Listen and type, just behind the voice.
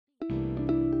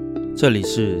这里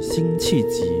是辛弃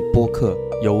疾播客，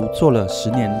由做了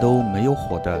10年都没有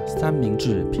火的三明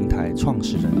治平台创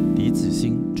始人李子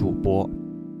欣主播。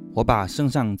我把身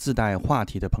上自带话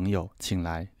题的朋友请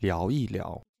来聊一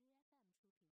聊。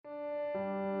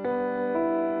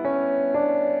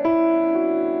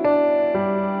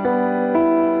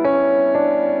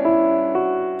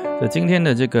今天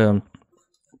的这个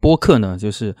播客呢，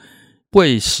就是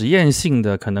会实验性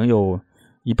的，可能有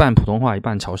一半普通话一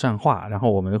半潮汕话，然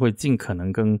后我们会尽可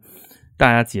能跟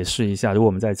大家解释一下，如果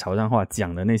我们在潮汕话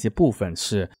讲的那些部分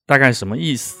是大概什么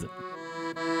意思。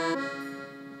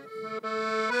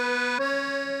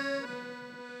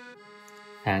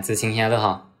子清兄你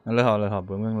好。你好，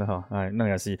本文你好，那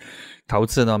也是头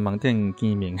次到盲店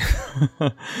见面。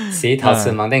是头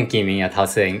次盲店见面，也頭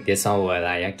次第三回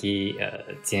來一記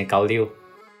正交流。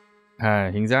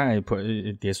現在係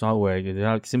陪第三回，其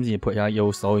實甚至陪下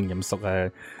有所謂嚴肅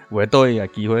嘅話題嘅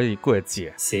機會過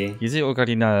節。是，其實我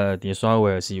覺得第三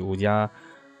回是有啲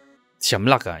潛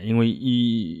力嘅，因為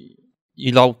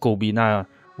伊老嗰邊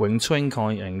永春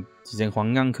可以之前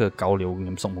香港去交流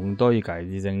嚴肅問題嘅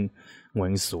之前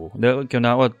元素。你叫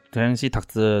那我嗰陣時讀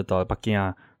書到北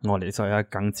京，我哋所謂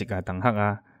港籍啊、同學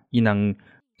啊，伊能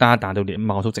打到連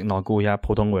冒出直內句啊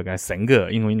普通話嘅成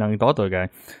個，因為伊能嗰度嘅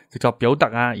直接表達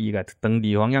啊，伊嘅當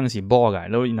地方樣是冇嘅，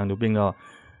然後伊能就變個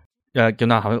叫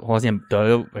那好似得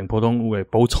用普通話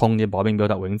補充啲保證表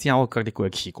達文字，我覺得幾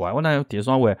奇怪。我那第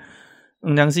三話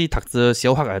嗰陣時讀書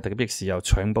小學啊，特別是有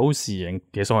全部是用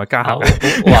第三話加學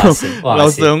嘅，老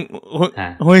師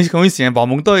我成日報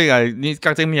夢對嘅，你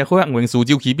隔正咩開元素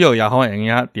照起表也可能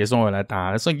呀第三話來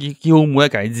打，所以幾乎每一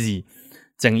個字。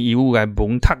正要嘅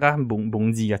蒙讀啊，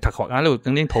蒙字啊，讀學啊，呢度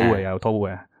等啲土話又土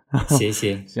話。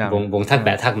是，蒙讀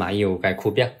白讀嘛，要嘅區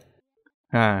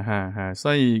別。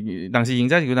所以，但是現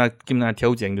在叫他今日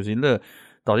調整就是呢，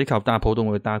到底靠打普通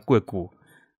話打過句，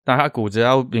打下句之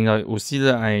後，變咗有時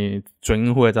咧係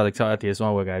準話就嚟抄一啲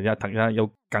雙話嘅，一讀一有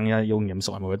更加有嚴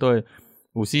肅嘅話都係。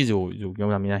有時就有咁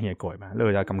樣嘢改嘛，呢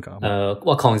個有感覺。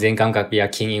我個人感覺比較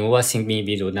輕，因為我身邊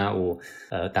比如那有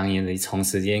當然是從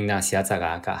事啲那寫作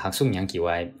啊、甲學術研究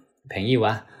嘅朋友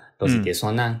啊，都是第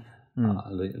三人，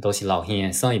都是老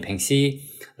兄，所以平時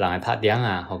人嘅拍電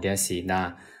啊，或者是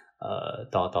那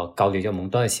到交流咗問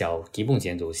題嘅時候，基本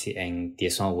上就是用第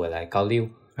三話來交流。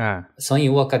所以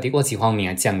我覺得我這方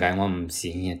面嘅講解我唔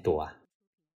是很多啊。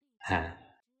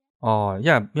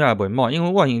也袂冇，因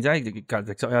為我現在直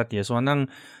作一第三人，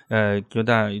叫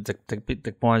他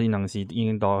直般啲人是已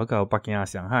經到嗰個北京啊、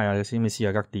上海啊，甚至世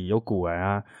界各地有過嘅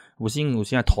啊，有時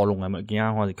討論嘅物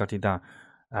件，或者各地大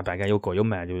家有過有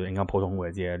咩，就應該普通話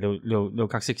啫。你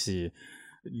角色是，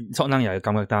可能也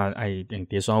感覺到用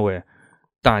第三話，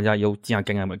大家有正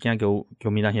經嘅物件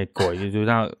叫咪那些過，就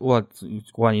當我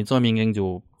你做面經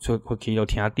就出去到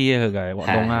聽啲嘅活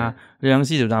動啊，你有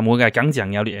時就當每個講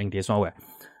講要用第三話。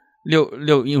有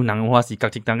人話是各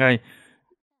地大概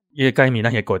嘅界面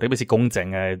那些改，特別是公正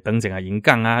嘅、等正嘅演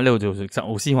講啊，然後就是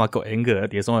有時話國英個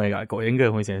第三個國英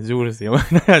個會成書嘅時候，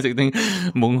那係一定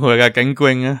文化嘅根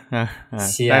據啊，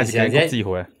是啊，是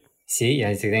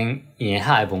也是一定言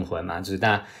下嘅文化嘛，就是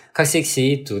那確實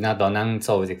是就那當人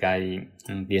做一個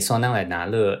第三人來拿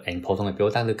了用普通嘅表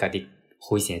達，你家己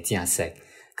非常正式。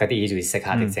嗰啲就是適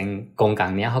合啲整公共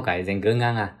領域嘅整個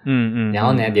案啊，然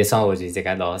後呢，第三個就是一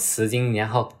個到私人領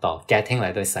域到家庭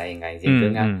來對使用嘅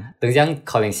整個案，當然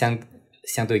可能相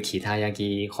對其他一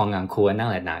啲方案區嘅人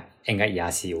嚟講，應該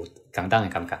也是有相當嘅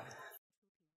感覺。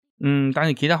但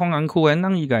是其他方案區嘅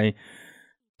人應該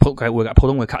普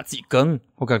通話較接近，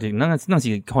我覺得那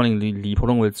是可能離普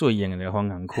通話最遠嘅方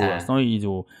案區啊，所以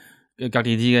就家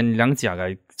己之間兩者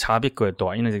嘅差別過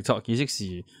大，因為其實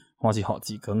是。我是學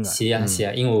字根嘅。是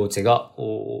啊，因為這個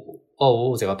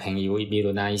我有這個朋友，比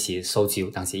如那伊是蘇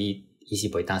州，但是伊是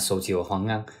袂打蘇州嘅方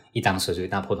言，伊當時就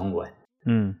打普通話。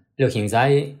你現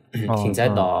在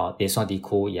到第三地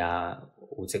區也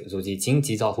有就是經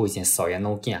濟作非常衰嘅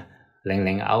腦鏡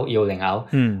，00後，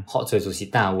學做就是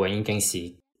打話已經是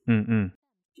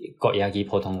國語嘅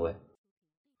普通話，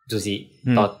就是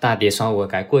到打第三話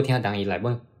嘅過聽當伊來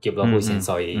本夾到非常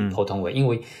衰嘅普通話，因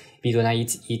為比如那伊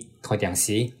睇電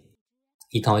視。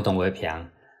伊同嘅動畫片，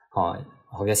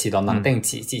或者是到網頂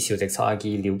接受一撮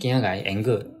嘅流行嘅英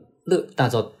語，你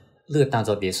當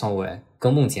作第三話，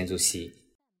根本上就是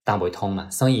打袂通嘛。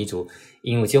所以就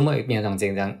因為這麼變成這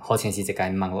樣，好像是一個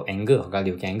網絡英語或者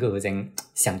流行英語嗰種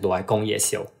相對嘅公約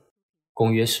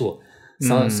數，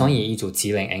所以伊就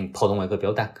只能用普通話去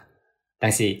表達。但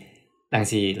是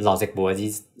老一輩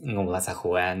啲50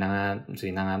歲啊，就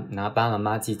是爸爸媽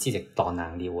媽即個大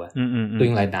人了啊，對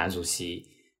因來講就是。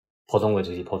普通話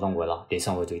就是普通話咯，第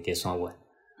三話就是第三話，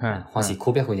還是區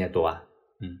別非常大啊。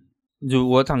就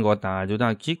我通過大就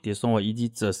當佢哋所謂以及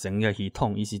做成嘅系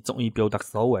統，伊是足以表達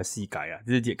所有嘅世界啊，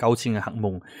即係高清嘅學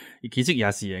問，其實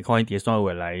也是可以啲所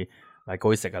謂嚟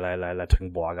改食嘅，嚟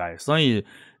傳播嘅。所以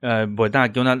唔單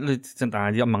係叫那真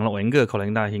但係要網絡應該可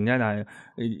能但係現在但係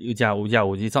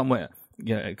有啲作乜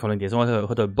可能啲所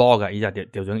謂去播嘅，依家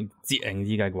調種節型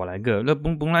依嘅過嚟嘅。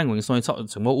你本來我所以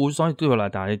全部有所以對來，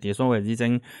但係啲所謂之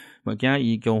種物件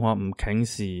伊叫話唔傾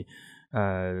是。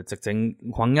直整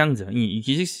方言就伊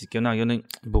其實是叫那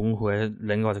文化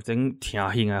另外直整聽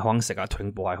興嘅方式啊，傳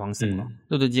播嘅方式咯。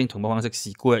呢啲種傳播方式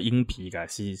是過隱蔽嘅，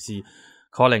是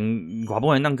可能外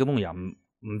國人根本也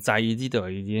唔在意呢度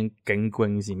已經景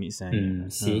觀是咩聲。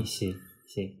是，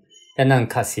但咱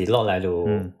確實落嚟就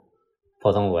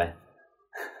普通話。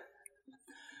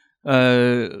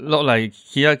落嚟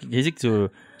其實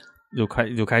就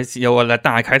開始由我來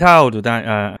打開套，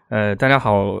大家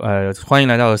好，歡迎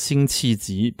來到新氣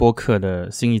集播客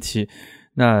的新一期。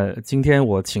那今天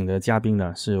我請的嘉賓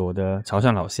呢，是我的潮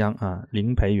汕老鄉啊，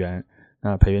林培源。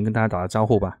培源跟大家打個招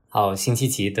呼吧。好，新氣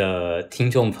集的聽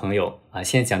眾朋友啊，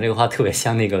現在講這個話特別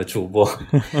像那個主播。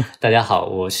大家好，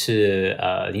我是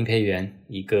林培源，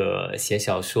一個寫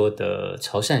小說的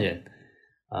潮汕人。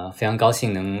非常高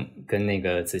興能跟那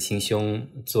個子清兄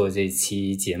做這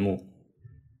期節目。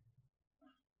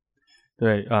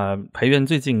對，培源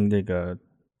最近那個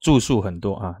著述很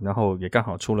多啊，然後也剛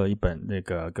好出了一本那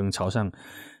個跟潮汕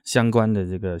相關的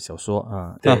這個小說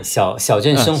啊。對，小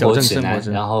鎮生活指南，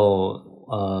然後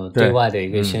對外的一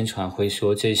個宣傳會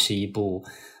說這是一部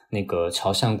那個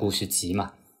潮汕故事集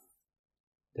嘛。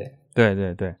對，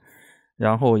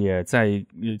然後也在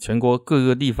全國各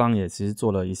個地方也其實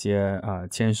做了一些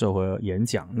簽售和演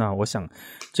講。那我想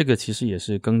這個其實也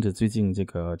是跟着最近這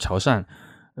個潮汕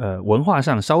文化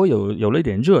上稍微有了一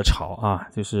點熱潮啊，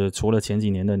就是除了前幾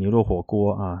年的牛肉火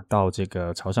鍋啊，到這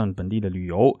個潮汕本地的旅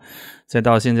遊，再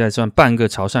到現在算半個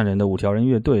潮汕人的五條人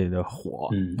樂隊的火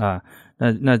啊，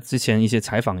那之前一些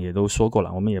採訪也都說過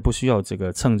了，我們也不需要這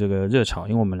個蹭這個熱潮，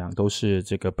因為我們倆都是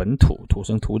這個本土土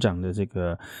生土長的這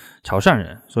個潮汕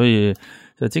人，所以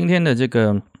今天的這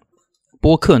個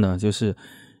播客呢，就是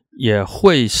也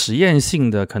會實驗性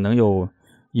的可能有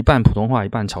一半普通話一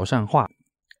半潮汕話。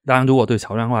當然如果對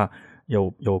潮汕話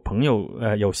有朋友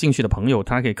有興趣的朋友，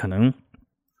他可能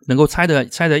夠猜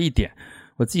得一點。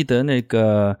我記得那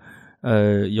個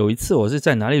有一次我是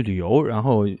在哪裡旅遊，然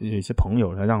後有一些朋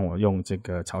友讓我用這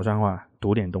個潮汕話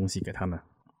讀點東西給他們。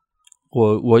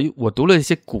我讀了一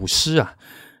些古詩啊，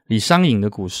李商隱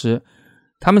的古詩，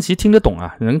他們其實聽得懂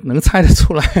啊，能猜得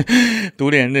出來。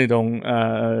讀點那種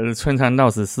春蠶到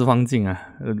死絲方盡啊，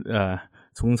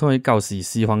從初告死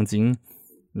絲方盡。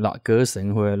老歌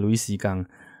神或者類似講，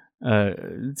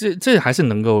這還是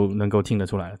能夠聽得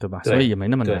出來的，對吧？對，所以也沒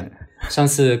那麼難。上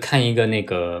次看一個那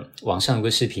個網上有個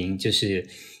視頻，就是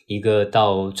一個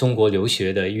到中國留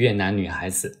學的越南女孩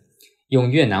子，用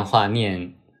越南話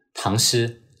念唐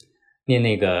詩，念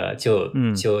那個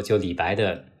就李白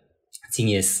的《靜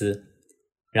夜思》，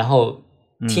然後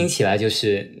聽起來就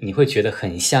是你會覺得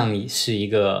很像是一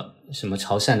個什麼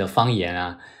潮汕的方言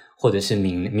啊，或者是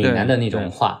閩南的那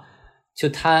種話。就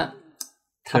它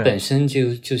本身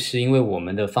就是因為我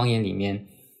們的方言裡面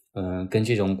跟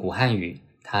這種古漢語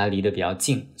它離得比較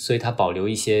近，所以它保留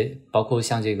一些包括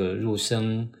像這個入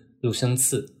聲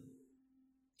字，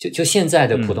就現在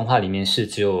的普通話裡面是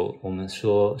只有我們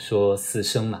說四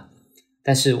聲嘛，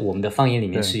但是我們的方言裡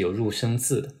面是有入聲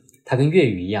字的，它跟粵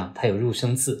語一樣，它有入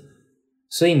聲字，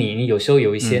所以你有時候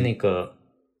有一些那個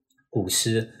古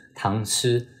詩唐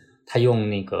詩，它用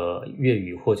那個粵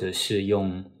語或者是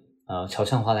用潮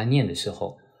汕話來念的時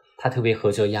候，它特別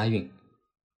合辙押韻，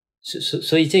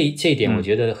所以這一點我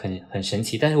覺得很神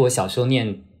奇。但是我小時候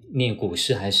念古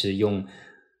詩還是用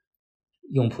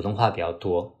普通話比較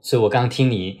多，所以我剛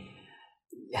聽你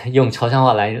用潮汕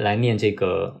話來念這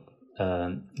個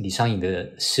李商隱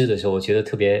的詩的時候，我覺得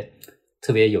特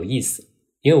別有意思，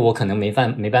因為我可能沒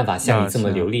辦法像你這麼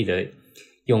流利的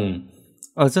用。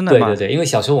真的嗎？對，因為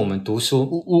小時候我們讀書，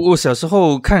我小時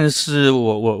候看詩，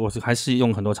我還是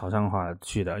用很多潮汕話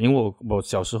去的，因為我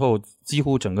小時候幾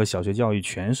乎整個小學教育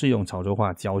全是用潮州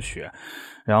話教學，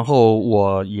然後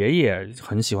我爺爺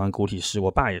很喜歡古體詩，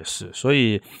我爸也是，所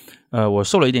以我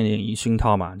受了一點點熏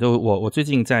陶嘛，就我最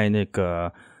近在那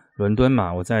個倫敦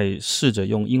嘛，我在試着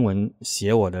用英文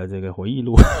寫我的這個回憶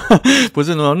錄，不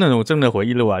是那種真的回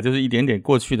憶錄啊，就是一點點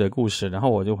過去的故事，然後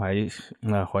我就回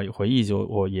憶就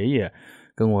我爺爺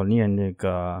跟我念那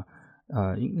個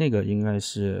那個應該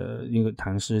是一個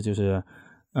唐詩，就是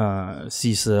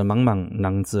世事茫茫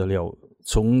能自留，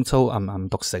春秋暗暗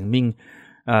獨成眠，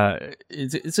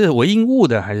这韦应物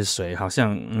的还是谁？好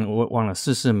像我忘了。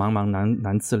世事茫茫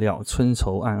难自料，春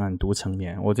愁暗暗独成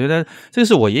眠。我觉得这个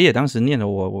是我爷爷当时念的，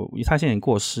他现在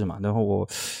过世嘛，然后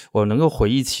我能够回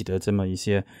忆起的这么一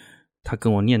些他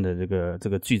跟我念的这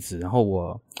个句子，然后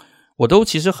我都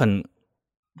其实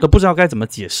都不知道该怎么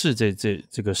解释这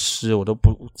个诗，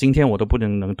今天我都不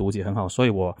能读解很好，所以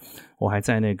我还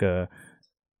在那个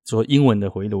说英文的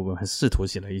回忆录我还试图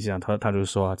写了一下，他就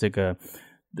说这个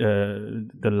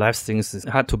the life things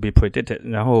had to be predicted，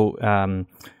 然后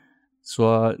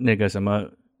说那个什么，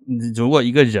如果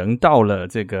一个人到了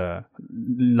这个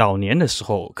老年的时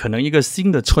候，可能一个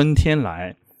新的春天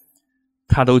来，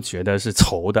他都觉得是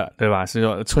愁的，对吧？是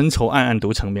说春愁暗暗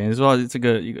独成眠，说这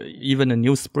个一个 even the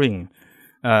new spring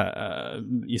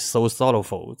is so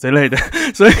sorrowful 之类的，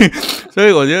所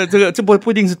以我觉得这不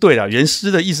一定是对的，原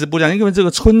诗的意思不一样，因为这个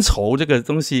春愁这个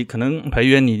东西，可能培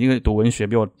元你因为读文学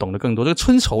比我懂得更多，这个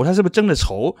春愁它是不是真的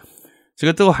愁，这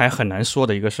个都还很难说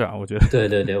的一个事啊，我觉得。对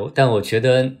对对，但我觉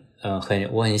得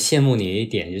我很羡慕你的一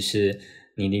点就是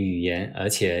你的语言，而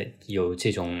且有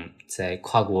这种在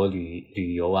跨国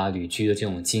旅游啊旅居的这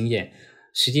种经验，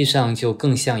实际上就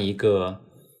更像一个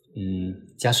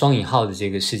加双引号的这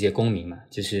个世界公民嘛，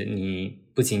就是你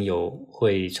不仅有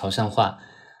会潮汕话，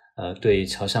对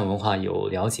潮汕文化有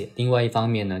了解，另外一方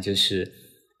面呢，就是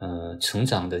成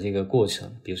长的这个过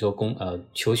程，比如说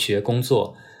求学工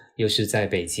作，又是在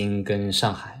北京跟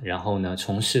上海，然后呢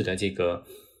从事的这个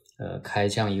开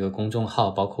这样一个公众号，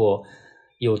包括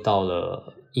又到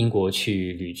了英国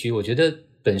去旅居，我觉得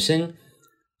本身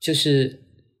就是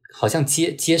好像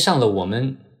接上了我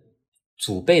们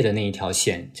祖辈的那一条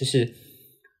线，就是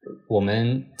我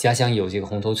们家乡有这个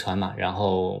红头船嘛，然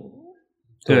后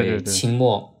对清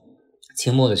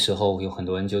末的时候有很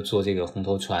多人就坐这个红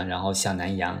头船，然后下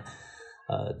南洋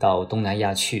到东南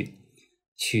亚去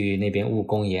那边务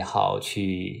工也好，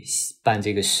去办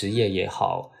这个实业也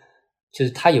好，就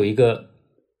是它有一个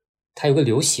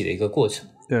流洗的一个过程。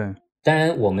对，当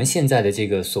然我们现在的这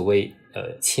个所谓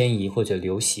迁移或者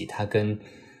流洗，它跟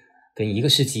1个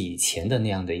世纪以前的那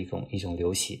样的一种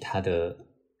流洗，它的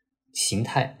形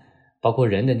态包括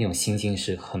人的那种心境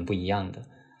是很不一样的。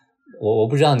我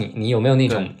不知道你有没有那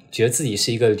种觉得自己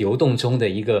是一个流动中的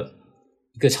一个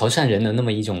潮汕人的那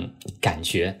么一种感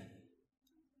觉。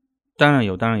当然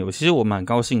有，其实我蛮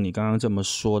高兴你刚刚这么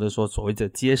说的，说所谓的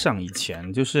接上以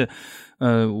前，就是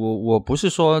我不是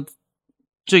说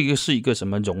这个是一个什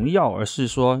么荣耀，而是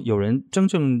说有人真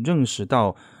正认识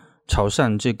到潮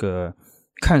汕这个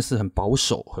看似很保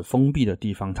守很封闭的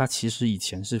地方，它其实以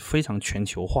前是非常全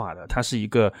球化的，它是一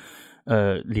个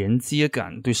连接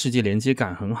感，对世界连接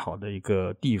感很好的一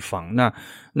个地方。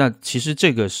那其实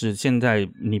这个是现在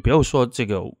你不要说这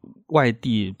个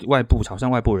潮汕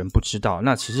外部人不知道，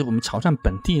那其实我们潮汕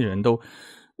本地人都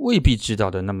未必知道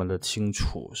的那么的清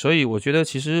楚。所以我觉得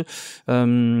其实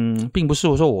并不是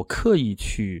我说我刻意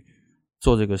去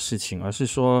做这个事情，而是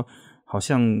说好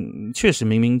像确实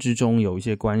冥冥之中有一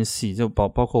些关系，就包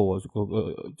括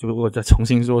我再重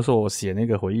新说我写那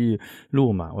个回忆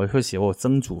录嘛，我会写我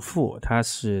曾祖父他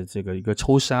是这个一个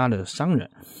抽纱的商人。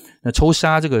那抽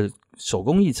纱这个手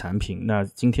工艺产品，那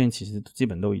今天其实基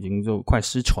本都已经就快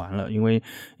失传了，因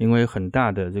为很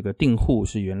大的这个订户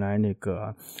是原来那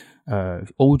个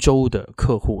欧洲的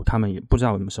客户，他们也不知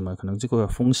道什么，可能这个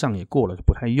风尚也过了就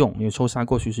不太用，因为抽纱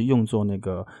过去是用作那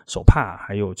个手帕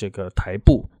还有这个台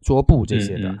布桌布这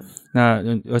些的。那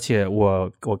而且我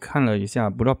看了一下，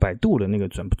不知道百度的那个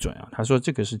准不准啊，他说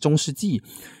这个是中世纪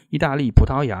意大利葡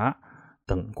萄牙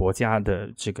等国家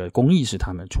的这个工艺是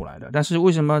他们出来的，但是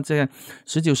为什么在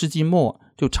19世纪末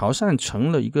就潮汕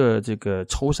成了一个这个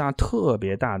抽纱特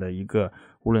别大的一个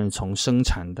无论从生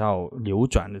产到流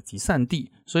转的集散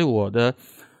地？所以我的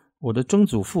曾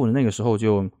祖父那个时候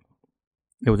就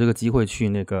有这个机会去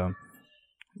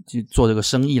做这个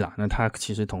生意啦。那他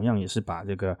其实同样也是把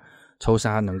这个抽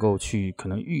纱能够去可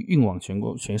能运往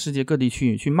全世界各地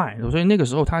去卖，所以那个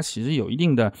时候他其实有一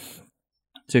定的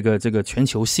这个全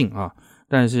球性啊。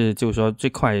但是就是说这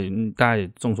块大家也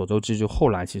众所周知，就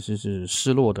后来其实是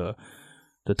失落的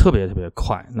特别特别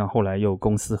快。那后来又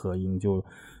公私合营，就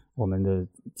我们的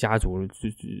家族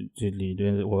就里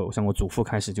边，像我祖父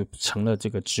开始就成了这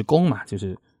个职工嘛，就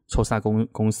是抽纱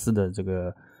公司的这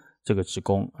个职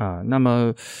工啊。那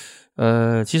么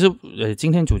其实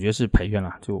今天主角是培元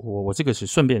啦，就我这个是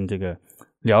顺便这个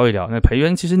聊一聊。那培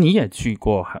元其实你也去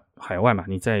过海外嘛，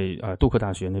你在杜克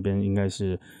大学那边应该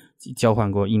是交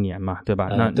换过1年嘛，对吧？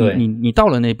那你到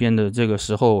了那边的这个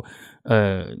时候，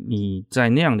你在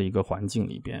那样的一个环境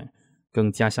里边，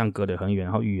跟家乡隔得很远，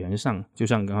然后语言上就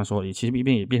像刚刚说，其实也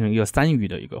变成一个3语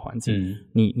的一个环境。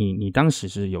你当时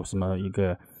是有什么一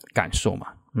个感受吗？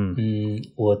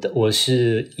我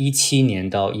是17年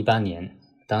到18年，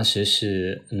当时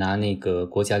是拿那个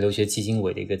国家留学基金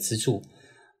委的一个资助，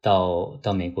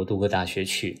到美国杜克大学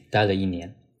去待了1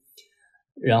年。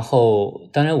然后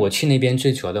当然我去那边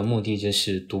最主要的目的就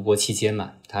是读博期间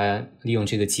嘛，他利用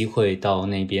这个机会到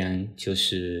那边就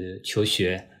是求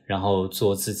学，然后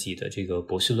做自己的这个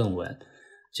博士论文，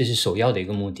这是首要的一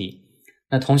个目的。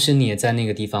那同时你也在那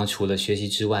个地方除了学习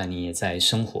之外，你也在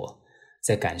生活，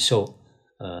在感受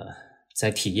在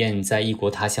体验在异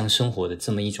国他乡生活的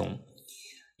这么一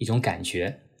种感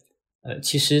觉。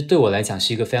其实对我来讲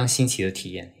是一个非常新奇的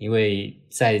体验，因为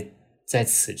在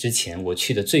此之前我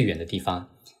去的最远的地方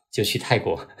就去泰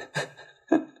国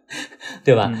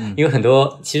对吧？因为很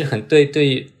多其实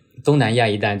对东南亚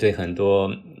一带，对很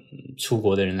多出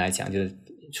国的人来讲，就是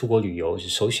出国旅游是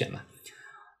首选嘛。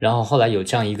然后后来有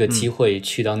这样一个机会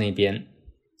去到那边，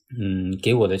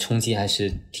给我的冲击还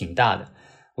是挺大的。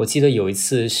我记得有一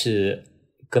次是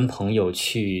跟朋友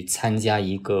去参加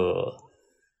一个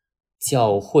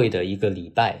教会的一个礼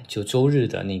拜，就周日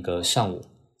的那个上午，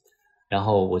然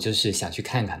后我就是想去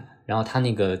看看，然后他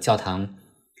那个教堂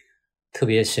特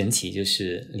别神奇，就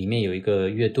是里面有一个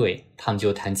乐队，他们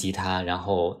就弹吉他，然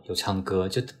后有唱歌，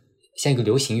就像一个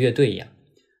流行乐队一样，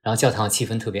然后教堂的气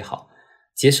氛特别好。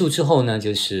结束之后呢，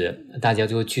就是大家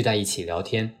就会聚在一起聊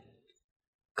天，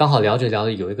刚好聊着聊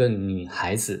着，有一个女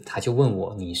孩子，她就问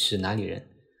我你是哪里人？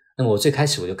那么我最开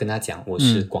始我就跟她讲我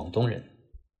是广东人，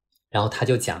然后她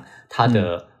就讲她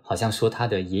的好像说她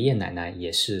的爷爷奶奶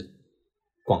也是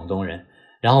广东人，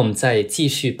然后我们再继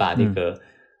续把这个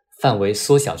范围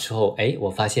缩小之后，我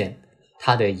发现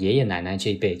她的爷爷奶奶这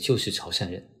一辈就是潮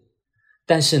汕人，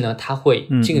但是呢她会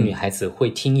这个女孩子会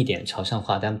听一点潮汕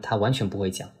话，但她完全不会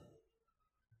讲。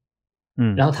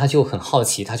然后他就很好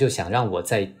奇，他就想让我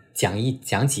再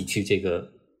讲几句这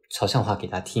个潮汕话给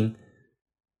他听，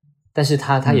但是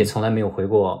他也从来没有回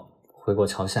过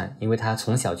潮汕，因为他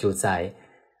从小就在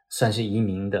算是移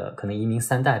民的，可能移民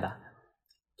3代吧，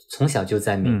从小就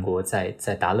在美国，在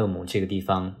达勒姆这个地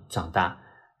方长大，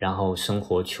然后生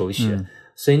活求学，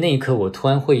所以那一刻我突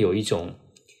然会有一种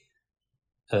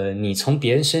你从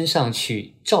别人身上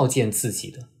去照见自己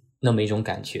的那么一种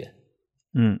感觉。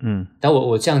但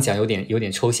我这样讲有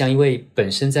点抽象，因为本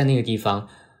身在那个地方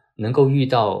能够遇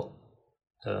到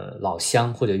老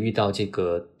乡或者遇到这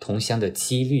个同乡的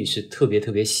几率是特别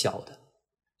特别小的。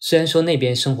虽然说那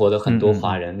边生活了很多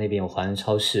华人，那边有华人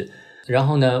超市，然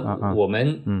后呢我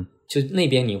们就那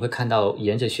边你会看到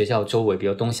沿着学校周围，比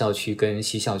如东校区跟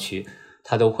西校区，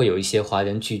它都会有一些华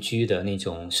人聚居的那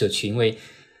种社区，因为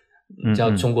你知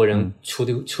道中国人出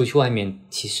去外面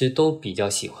其实都比较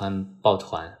喜欢抱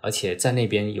团，而且在那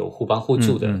边有互帮互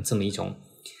助的这么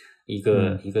一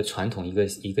个传统，一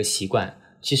个习惯，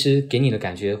其实给你的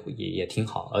感觉也挺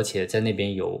好。而且在那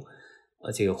边有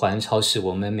这个华人超市，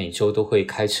我们每周都会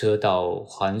开车到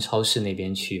华人超市那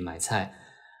边去买菜，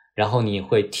然后你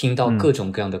会听到各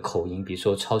种各样的口音，比如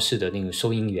说超市的那个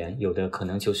收银员，有的可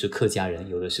能就是客家人，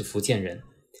有的是福建人，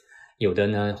有的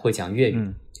呢会讲粤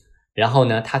语。然后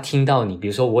呢他听到你，比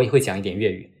如说我也会讲一点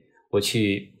粤语，我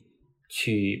去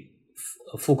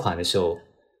付款的时候，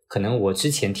可能我之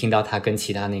前听到他跟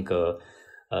其他那个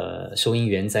收银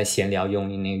员在闲聊，用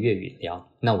那个粤语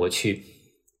聊，那我去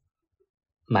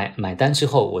买单之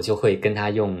后，我就会跟他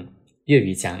用粤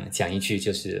语讲一句，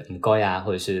就是唔該啊，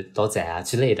或者是多謝啊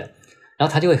之类的，然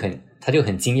后他就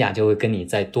很惊讶，就会跟你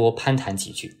再多攀谈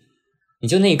几句。你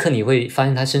就那一刻你会发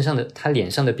现他脸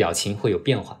上的表情会有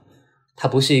变化，他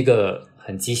不是一个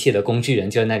很机械的工具人，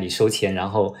就在那里收钱然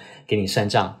后给你算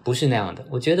账，不是那样的。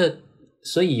我觉得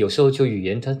所以有时候就语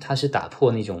言它是打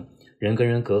破那种人跟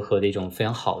人隔阂的一种非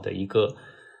常好的一个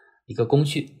工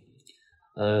具。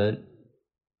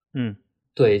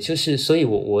对，就是所以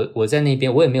我在那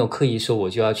边我也没有刻意说我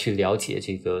就要去了解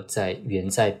这个远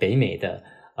在北美的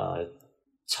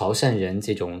潮汕人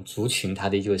这种族群他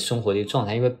的一个生活的一个状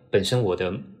态，因为本身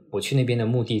我去那边的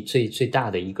目的最大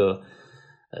的一个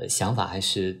想法还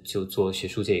是就做学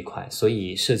术这一块，所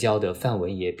以社交的范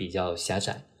围也比较狭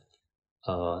窄。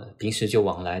平时就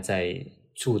往来在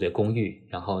住的公寓，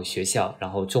然后学校，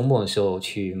然后周末的时候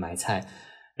去买菜，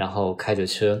然后开着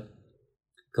车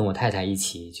跟我太太一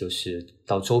起就是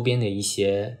到周边的一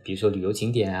些比如说旅游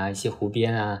景点啊，一些湖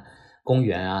边啊，公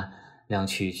园啊，那样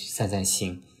去散散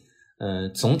心。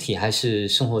总体还是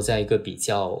生活在一个比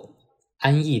较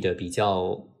安逸的，比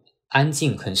较安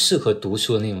静，很适合读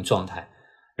书的那种状态。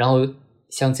然后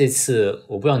像这次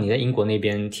我不知道你在英国那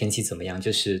边天气怎么样，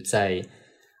就是在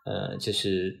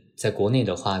国内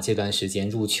的话，这段时间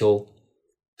入秋，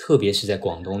特别是在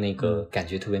广东那个感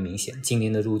觉特别明显，今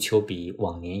年的入秋比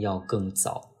往年要更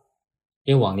早。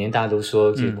因为往年大家都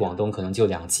说这广东可能就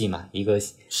2季嘛，一个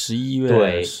11月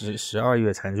对12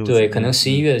月才入对，可能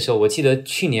11月的时候，我记得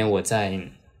去年我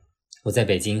在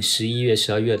北京11月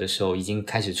12月的时候已经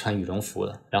开始穿羽绒服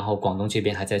了，然后广东这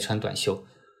边还在穿短袖。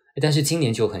但是今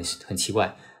年就很奇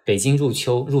怪，北京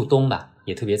入冬吧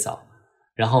也特别早，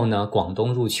然后呢广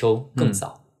东入秋更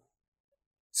早。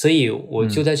所以我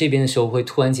就在这边的时候会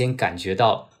突然间感觉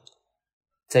到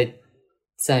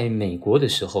在美国的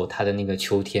时候它的那个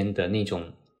秋天的那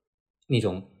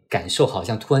种感受好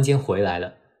像突然间回来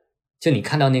了。就你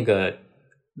看到那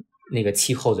个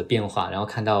气候的变化，然后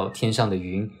看到天上的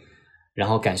云，然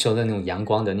后感受到那种阳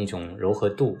光的那种柔和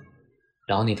度，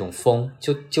然后那种风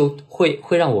就会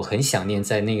让我很想念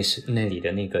在那里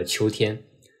的那个秋天。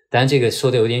当然这个说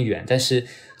的有点远，但是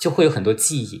就会有很多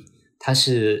记忆，它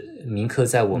是铭刻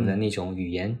在我们的那种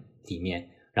语言里面，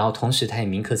然后同时它也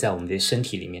铭刻在我们的身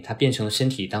体里面，它变成了身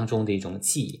体当中的一种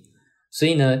记忆。所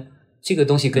以呢这个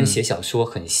东西跟写小说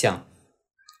很像，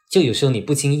就有时候你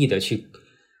不经意的去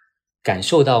感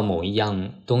受到某一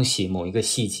样东西，某一个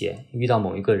细节，遇到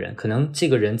某一个人，可能这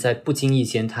个人在不经意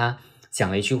间他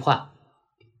讲了一句话，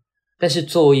但是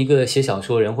作为一个写小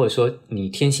说人，或者说你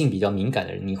天性比较敏感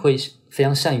的人，你会非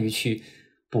常善于去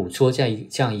捕捉这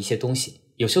样一些东西。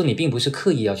有时候你并不是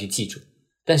刻意要去记住，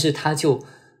但是它就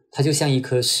像一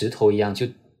颗石头一样，就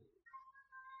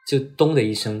咚的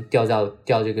一声掉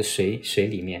这个水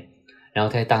里面，然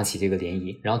后它荡起这个涟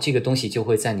漪，然后这个东西就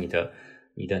会在你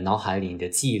的脑海里，你的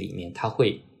记忆里面，它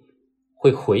会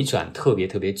回转特别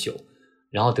特别久，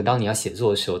然后等到你要写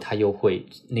作的时候，它又会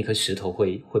那颗石头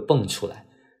会蹦出来，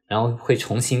然后会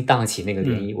重新荡起那个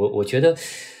涟漪。我觉得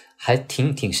还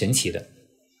挺神奇的。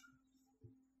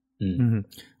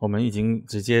我们已经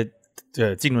直接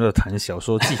进入了谈小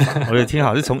说技法，我觉得挺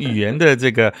好，是从语言的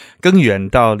这个根源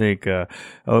到那个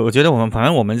我觉得反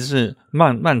正我们就是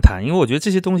慢谈，因为我觉得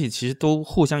这些东西其实都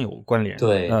互相有关联。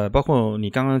对，包括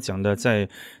你刚刚讲的在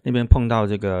那边碰到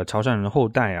这个潮汕人后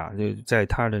代啊，就在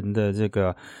他人的这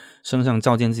个身上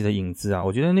照见自己的影子啊，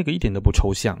我觉得那个一点都不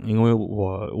抽象，因为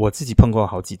我自己碰过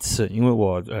好几次，因为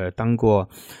我当过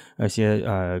一些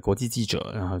国际记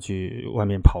者，然后去外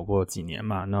面跑过几年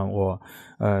嘛。那我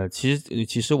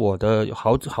其实我的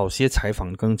好些采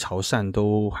访跟潮汕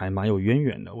都还蛮有渊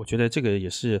源的。我觉得这个也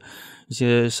是一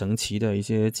些神奇的一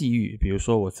些际遇。比如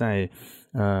说我在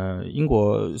英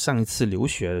国上一次留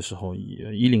学的时候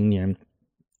，10年。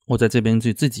我在这边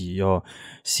就自己要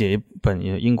写一本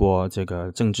英国这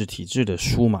个政治体制的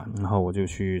书嘛，然后我就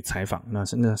去采访。那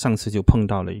上次就碰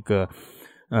到了一个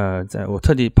我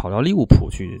特地跑到利物浦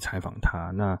去采访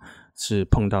他，那是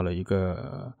碰到了一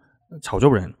个潮州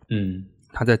人，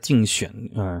他在竞选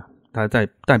他在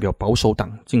代表保守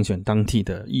党竞选当地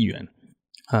的议员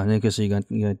啊，那个是一个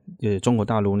中国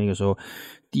大陆那个时候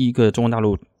第一个中国大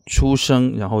陆出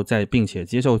生，然后并且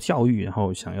接受教育，然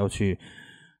后想要去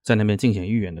在那边竞选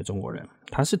议员的中国人。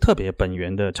他是特别本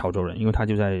源的潮州人，因为他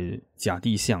就在甲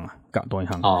地巷啊，港东一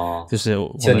行就是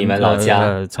就你们老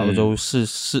家潮州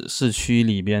市区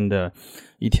里边的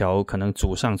一条可能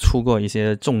祖上出过一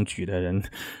些中举的人，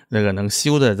那个能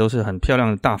修的都是很漂亮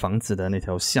的大房子的那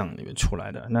条巷里面出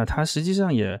来的。那他实际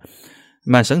上也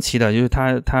蛮神奇的，就是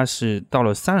他是到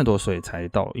了30多岁才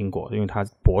到英国，因为他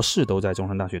博士都在中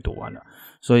山大学读完了，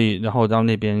所以然后到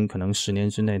那边可能10年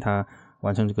之内他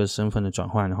完成这个身份的转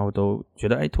换，然后都觉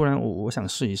得突然我想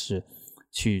试一试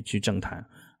去政坛。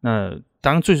那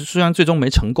当然虽然最终没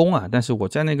成功啊，但是我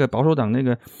在那个保守党那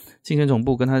个竞选总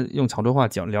部跟他用潮州话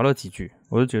聊了几句，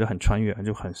我就觉得很穿越，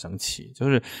就很神奇。就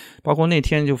是包括那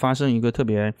天就发生一个特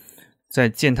别，在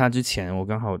见他之前，我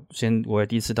刚好我也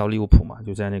第一次到利物浦嘛，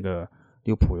就在那个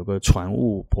利物浦有个船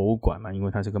务博物馆嘛，因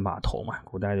为它是个码头嘛，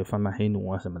古代就贩卖黑奴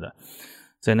啊什么的，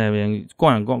在那边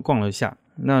逛了一下，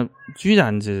那居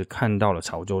然只看到了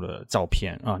潮州的照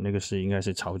片啊，那个应该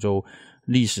是潮州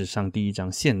历史上第一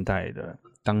张现代的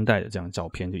当代的这样照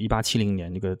片，就1870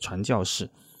年那个传教士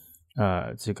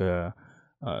这个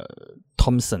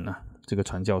Thompson 啊，这个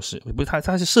传教士不是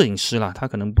他是摄影师啦，他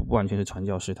可能不完全是传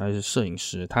教士，他是摄影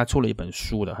师，他出了一本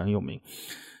书的很有名，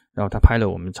然后他拍了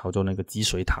我们潮州那个积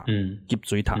水塔积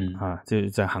水塔啊，就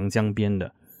是在杭江边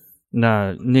的。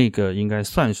那个应该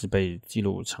算是被记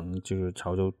录成就是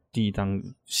潮州第一张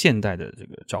现代的这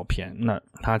个照片。那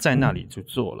他在那里就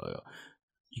做了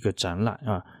一个展览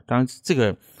啊，当然这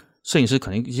个摄影师可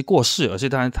能已经过世，而且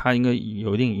当然他应该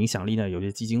有一定影响力呢，有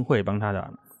些基金会帮他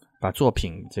把作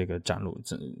品这个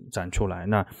展出来。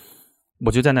那我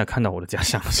就在那看到我的家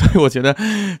乡，所以我觉得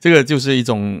这个就是一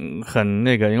种很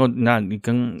那个，因为那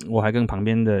我还跟旁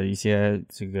边的一些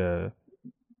这个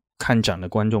看展的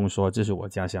观众说这是我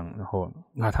家乡，然后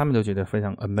他们都觉得非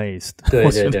常 amazed。 对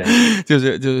对对，就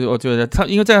是我觉得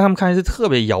因为在他们看来是特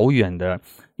别遥远的，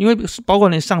因为包括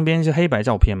那上边是黑白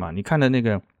照片嘛，你看的那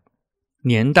个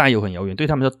年代又很遥远，对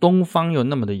他们说东方又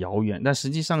那么的遥远，但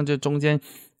实际上这中间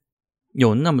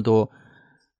有那么多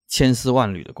千丝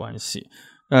万缕的关系。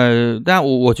但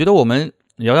我觉得我们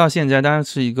聊到现在当然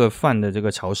是一个泛的这个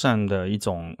潮汕的一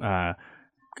种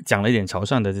讲了一点潮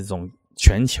汕的这种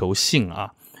全球性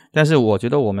啊，但是我觉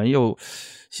得我们又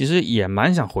其实也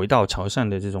蛮想回到潮汕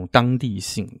的这种当地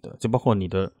性的，就包括你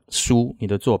的书你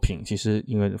的作品，其实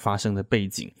因为发生的背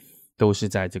景都是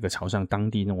在这个潮汕当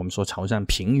地，我们说潮汕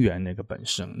平原那个本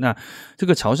身，那这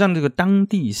个潮汕这个当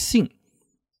地性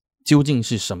究竟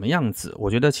是什么样子？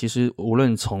我觉得其实无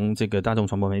论从这个大众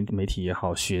传播媒体也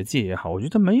好，学界也好，我觉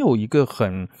得没有一个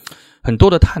很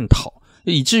多的探讨，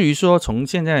以至于说从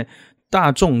现在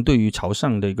大众对于潮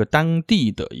汕的一个当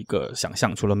地的一个想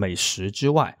象，除了美食之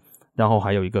外，然后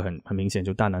还有一个很明显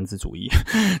就大男子主义，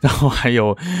然后还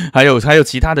有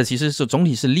其他的，其实是总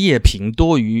体是劣评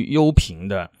多于优评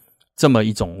的这么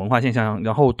一种文化现象，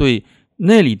然后对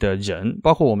那里的人，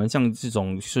包括我们像这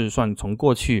种是算从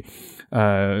过去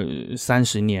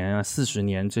30年啊40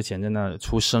年之前在那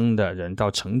出生的人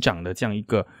到成长的这样一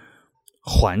个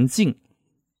环境，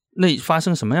那发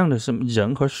生什么样的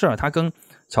人和事儿，它跟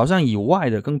潮汕以外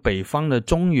的跟北方的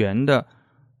中原的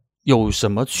有什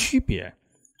么区别，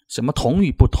什么同与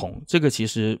不同，这个其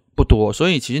实不多。所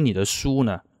以其实你的书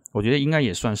呢，我觉得应该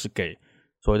也算是给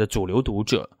所谓的主流读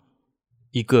者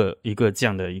一个这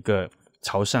样的一个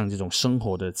潮汕这种生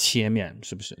活的切面，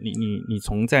是不是？你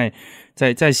从在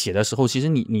写的时候，其实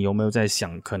你有没有在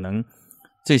想，可能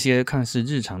这些看似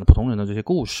日常的普通人的这些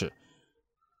故事，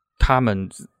他们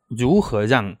如何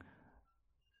让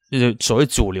所谓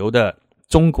主流的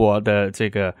中国的这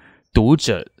个读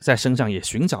者在身上也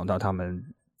寻找到他们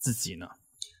自己呢？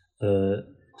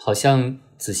好像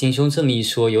子欣兄这么一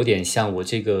说，有点像我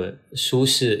这个书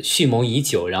是蓄谋已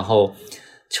久，然后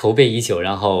筹备已久，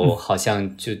然后好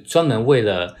像就专门为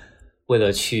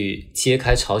了去揭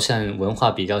开潮汕文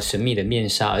化比较神秘的面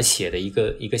纱而写的一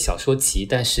个小说集，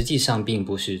但实际上并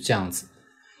不是这样子，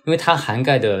因为它涵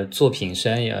盖的作品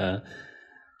虽然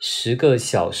10个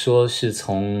小说是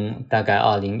从大概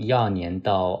2012年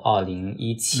到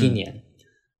2017年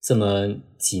这么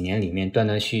几年里面断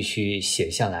断续续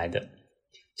写下来的。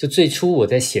就最初我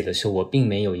在写的时候，我并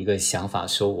没有一个想法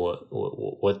说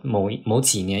我某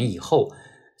几年以后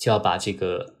就要把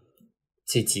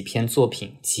这几篇作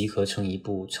品集合成一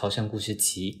部潮汕故事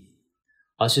集，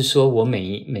而是说我每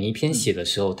一篇写的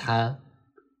时候，它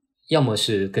要么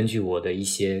是根据我的一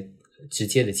些直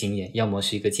接的经验，要么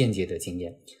是一个间接的经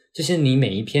验，就是你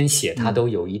每一篇写它都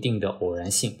有一定的偶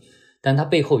然性，但它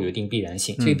背后有一定必然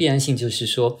性。这个必然性就是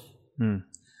说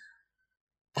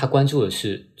他关注的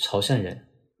是潮汕人，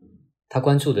他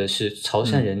关注的是潮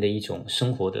汕人的一种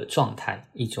生活的状态，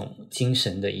一种精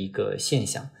神的一个现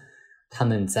象，他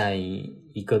们在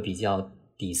一个比较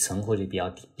底层或者比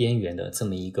较边缘的这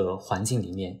么一个环境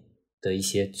里面的一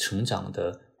些成长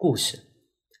的故事，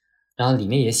然后里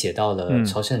面也写到了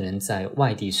潮汕人在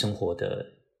外地生活的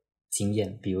经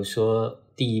验，比如说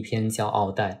第一篇叫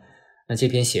奥黛，那这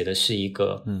篇写的是一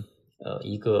个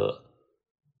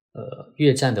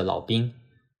越战的老兵，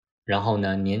然后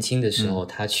呢年轻的时候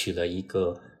他娶了一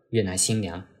个越南新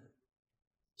娘，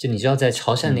就你知道在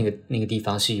潮汕那个地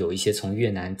方是有一些从越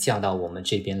南嫁到我们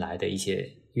这边来的一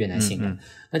些越南新娘，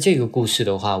那这个故事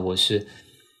的话，我是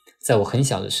在我很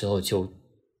小的时候就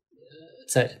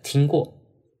在听过，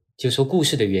就说故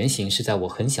事的原型是在我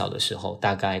很小的时候，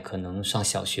大概可能上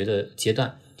小学的阶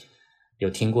段有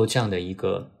听过这样的一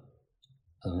个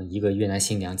越南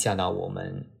新娘嫁到我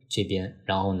们这边，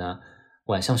然后呢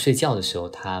晚上睡觉的时候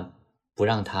她不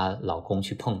让她老公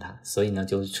去碰她，所以呢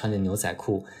就穿着牛仔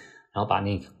裤，然后把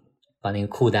那个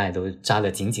裤带都扎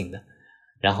得紧紧的，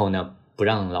然后呢不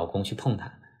让老公去碰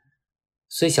她。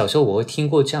所以小时候我会听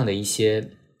过这样的一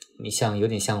些，你像有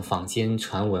点像坊间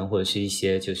传闻，或者是一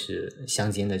些就是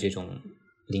乡间的这种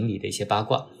邻里的一些八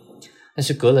卦，但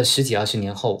是隔了10几20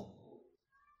年后，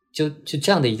就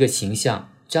这样的一个形象，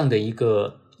这样的一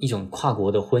种跨国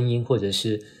的婚姻，或者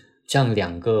是这样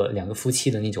两个夫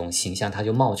妻的那种形象，它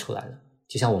就冒出来了。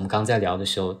就像我们刚在聊的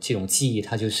时候，这种记忆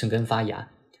它就生根发芽。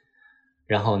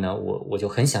然后呢，我就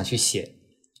很想去写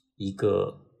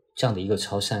这样的一个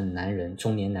潮汕男人，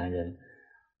中年男人，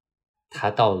他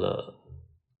到了，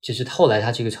就是后来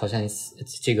他这个潮汕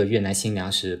这个越南新娘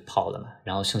是跑了嘛，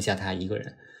然后剩下他一个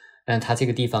人，但他这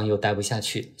个地方又待不下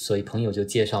去，所以朋友就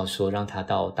介绍说让他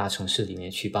到大城市里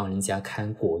面去帮人家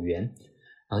看果园，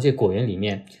然后这个果园里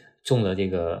面种了这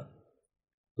个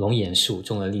龙眼树，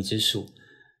种了荔枝树，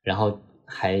然后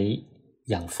还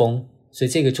养蜂，所以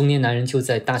这个中年男人就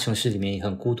在大城市里面也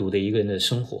很孤独的一个人的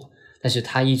生活，但是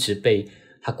他一直被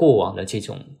他过往的这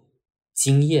种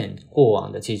经验、过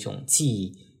往的这种记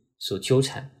忆所纠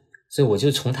缠，所以我就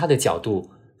从他的角度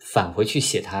返回去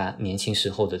写他年轻时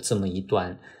候的这么一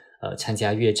段参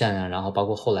加越战啊，然后包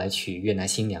括后来娶越南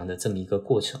新娘的这么一个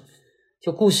过程。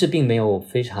就故事并没有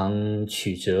非常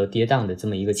曲折跌宕的这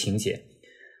么一个情节，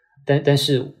但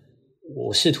是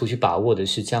我试图去把握的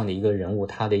是这样的一个人物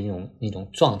他的一种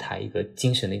状态，一个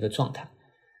精神的一个状态。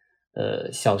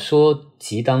小说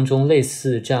集当中类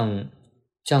似这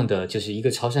样的就是一个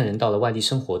潮汕人到了外地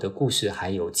生活的故事还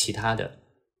有其他的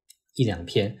一两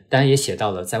篇，当然也写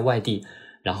到了在外地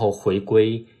然后回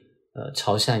归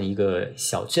潮汕一个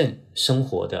小镇生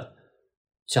活的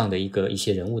这样的一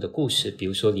些人物的故事。比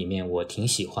如说里面我挺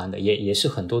喜欢的，也是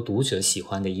很多读者喜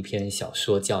欢的一篇小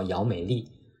说叫姚美丽，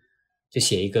就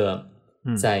写一个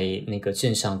在那个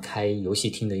镇上开游戏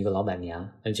厅的一个老板娘，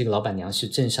这个老板娘是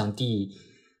镇上第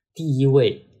一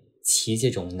位骑这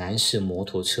种男士摩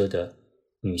托车的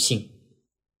女性。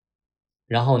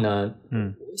然后呢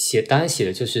当然写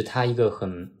的就是她一个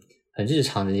很日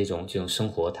常的这种生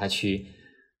活，她去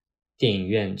电影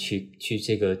院去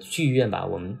这个剧院吧，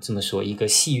我们这么说，一个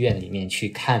戏院里面去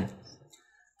看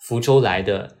福州来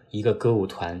的一个歌舞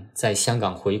团在香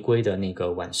港回归的那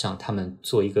个晚上，他们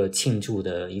做一个庆祝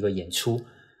的一个演出，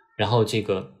然后这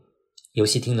个游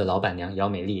戏厅的老板娘姚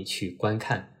美丽去观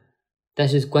看，但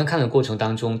是观看的过程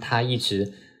当中，她一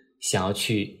直想要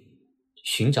去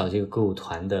寻找这个歌舞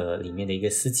团的里面的一个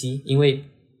司机，因为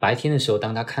白天的时候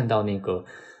当她看到那个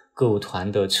歌舞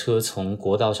团的车从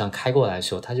国道上开过来的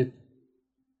时候，她就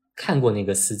看过那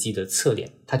个司机的侧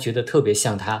脸，她觉得特别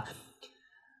像她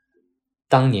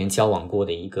当年交往过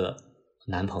的一个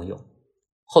男朋友。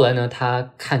后来呢，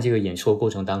她看这个演出的过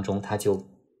程当中，她就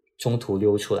中途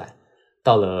溜出来，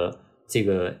到了这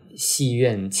个戏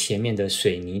院前面的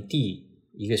水泥地，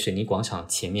一个水泥广场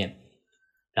前面，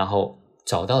然后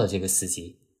找到了这个司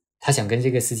机。她想跟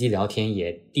这个司机聊天，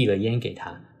也递了烟给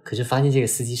他，可是发现这个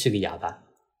司机是个哑巴。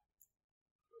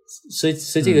所以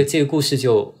这个故事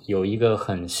就有一个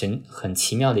很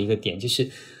奇妙的一个点，就是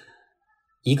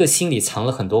一个心里藏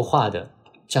了很多话的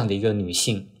这样的一个女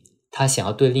性，她想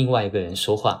要对另外一个人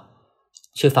说话，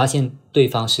却发现对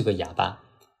方是个哑巴，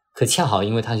可恰好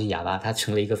因为她是哑巴，她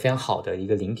成了一个非常好的一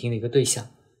个聆听的一个对象。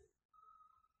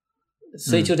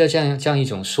所以就在这样一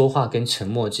种说话跟沉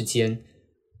默之间，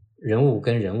人物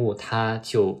跟人物他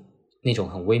就那种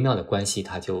很微妙的关系，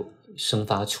他就生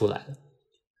发出来了。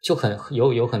就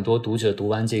有很多读者读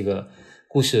完这个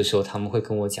故事的时候，他们会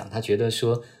跟我讲，他觉得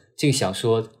说这个小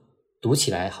说读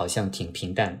起来好像挺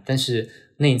平淡，但是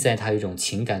内在它有一种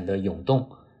情感的涌动，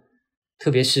特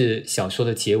别是小说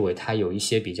的结尾，它有一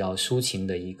些比较抒情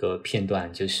的一个片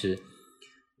段，就是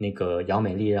那个姚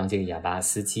美丽让这个哑巴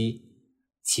司机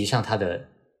骑上他的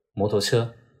摩托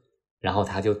车，然后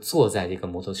他就坐在这个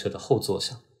摩托车的后座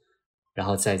上，然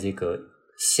后在这个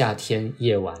夏天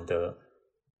夜晚的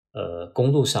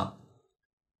公路上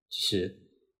就是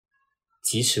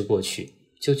疾驰过去，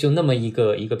就那么一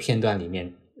个片段里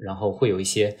面，然后会有一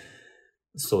些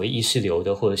所谓意识流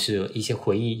的或者是一些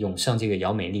回忆涌上这个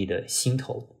姚美丽的心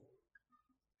头。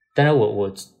当然我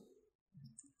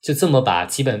就这么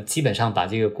基本上把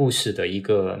这个故事的一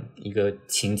个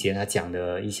情节它讲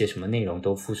的一些什么内容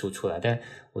都复述出来，但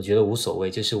我觉得无所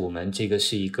谓，就是我们这个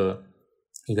是一个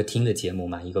听的节目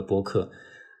嘛，一个播客。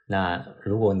那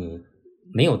如果你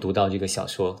没有读到这个小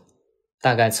说，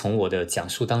大概从我的讲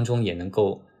述当中也能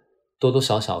够多多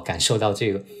少少感受到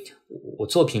这个我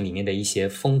作品里面的一些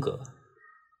风格，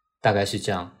大概是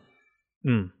这样。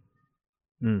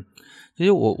其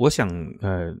实我想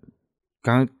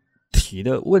刚刚提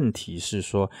的问题是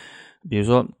说，比如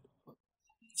说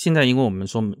现在因为我们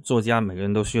说作家每个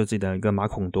人都需要自己的一个马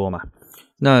孔多嘛，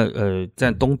那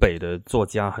在东北的作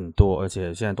家很多，而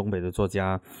且现在东北的作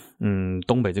家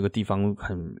东北这个地方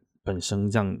本身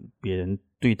让别人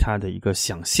对他的一个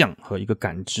想象和一个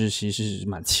感知其实是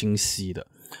蛮清晰的，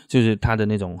就是他的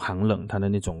那种寒冷，他的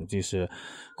那种就是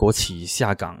国企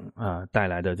下岗带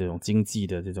来的这种经济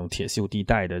的这种铁锈地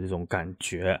带的这种感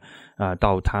觉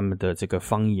到他们的这个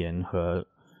方言和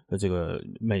这个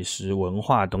美食文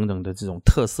化等等的这种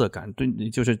特色感，对，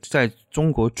就是在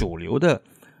中国主流的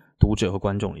读者和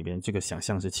观众里边，这个想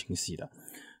象是清晰的。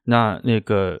那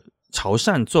个潮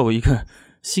汕作为一个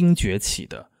新崛起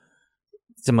的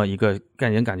这么一个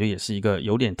人感觉也是一个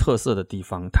有点特色的地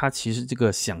方，它其实这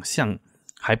个想象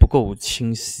还不够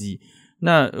清晰。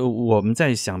那我们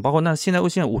在想，包括那现在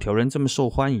五条人这么受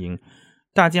欢迎，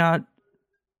大家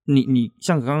你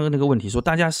像刚刚那个问题说，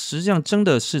大家实际上真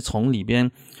的是从里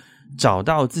边找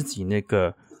到自己那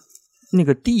个那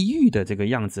个地狱的这个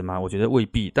样子吗？我觉得未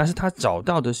必，但是他找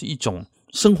到的是一种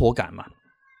生活感嘛。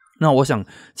那我想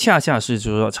恰恰是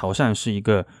就是说潮汕是一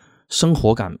个生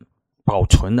活感保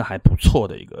存的还不错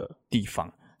的一个地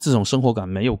方，这种生活感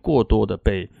没有过多的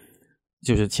被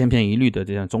就是千篇一律的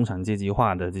这样中产阶级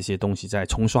化的这些东西在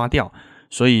冲刷掉，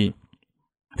所以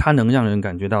它能让人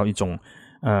感觉到一种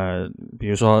比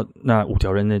如说那五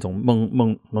条人那种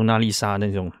蒙娜丽莎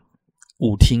那种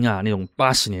舞厅啊，那种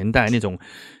80年代那种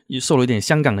受了一点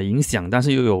香港的影响，但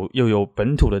是又有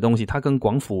本土的东西，它跟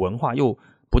广府文化又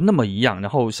不那么一样，然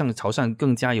后像潮汕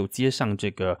更加有接上这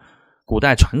个古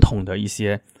代传统的一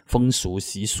些风俗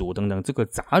习俗等等，这个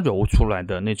杂糅出来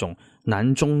的那种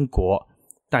南中国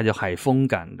带着海风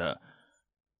感的，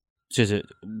就是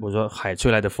我说海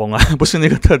吹来的风啊，不是那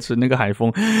个特指那个海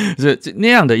风，是那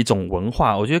样的一种文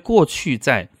化。我觉得过去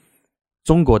在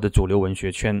中国的主流文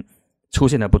学圈出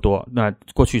现的不多，那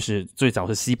过去是最早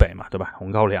是西北嘛，对吧？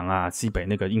红高粱啊，西北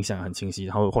那个印象很清晰，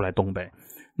然后后来东北。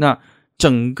那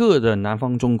整个的南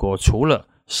方中国，除了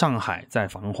上海在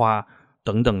繁花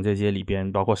等等这些里边，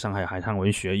包括上海海滩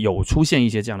文学有出现一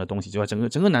些这样的东西之外，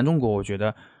整个南中国我觉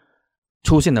得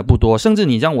出现的不多。甚至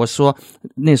你让我说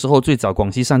那时候最早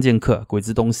广西三剑客鬼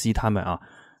子东西他们啊，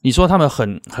你说他们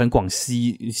很广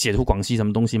西，写出广西什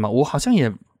么东西吗？我好像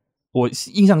我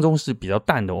印象中是比较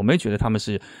淡的，我没觉得他们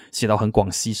是写到很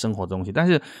广西生活的东西。但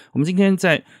是我们今天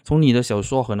在从你的小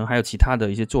说，可能还有其他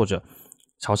的一些作者，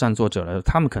潮汕作者呢，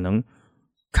他们可能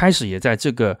开始也在这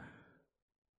个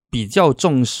比较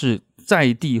重视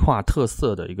在地化特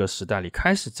色的一个时代里，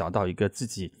开始找到一个自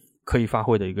己可以发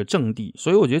挥的一个阵地。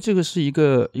所以我觉得这个是一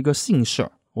个幸事。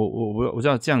我知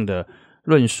道这样的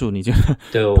论述，你觉得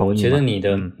对，我觉得你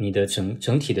的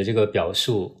整体的这个表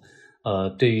述。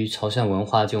对于潮汕文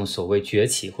化这种所谓崛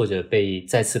起或者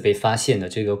再次被发现的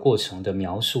这个过程的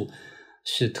描述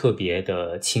是特别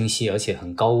的清晰，而且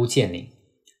很高屋建瓴。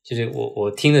就是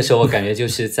我听的时候，我感觉就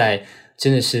是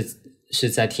真的是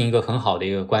在听一个很好的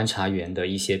一个观察员的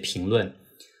一些评论。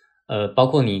包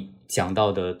括你讲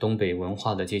到的东北文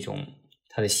化的这种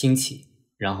它的兴起，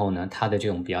然后呢，它的这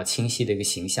种比较清晰的一个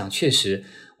形象，确实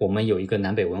我们有一个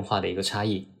南北文化的一个差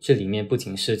异。这里面不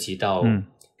仅涉及到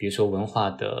比如说文化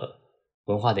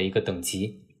的一个等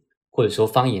级，或者说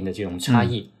方言的这种差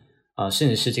异甚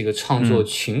至是这个创作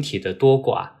群体的多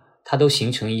寡，它都形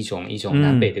成一种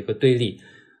南北的一个对立。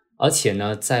而且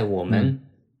呢，在我们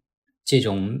这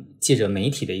种借着媒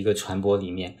体的一个传播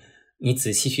里面，你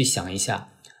仔细去想一下，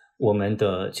我们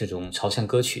的这种潮汕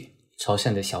歌曲、潮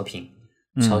汕的小品、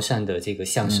潮汕的这个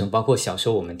相声，包括小时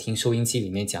候我们听收音机里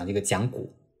面讲这个讲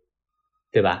古，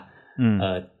对吧？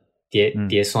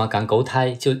叠刷港狗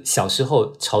台，就小时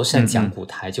候潮汕讲古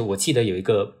台，就我记得有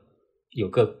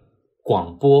个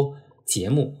广播节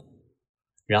目，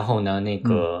然后呢，那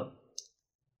个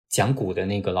讲古的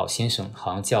那个老先生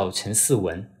好像叫陈四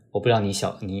文，我不知道你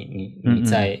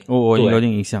在我有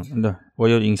点印象，对，我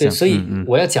有印象。对，所以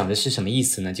我要讲的是什么意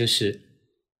思呢？就是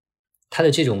他的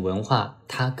这种文化，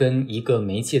它跟一个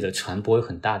媒介的传播有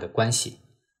很大的关系。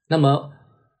那么，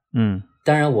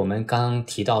当然，我们刚刚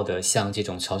提到的像这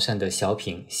种潮汕的小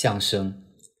品、相声，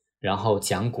然后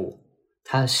讲古，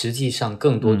它实际上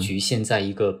更多局限在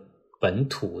一个本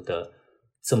土的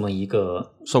这么一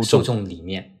个受众里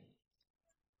面。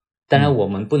当然，我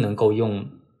们不能够用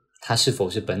它是否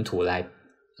是本土来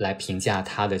评价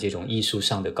它的这种艺术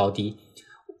上的高低。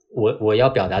我要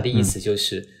表达的意思就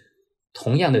是，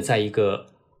同样的，在一个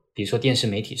比如说电视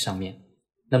媒体上面。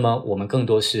那么我们更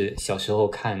多是小时候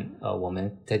看我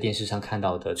们在电视上看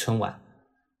到的春晚，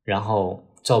然后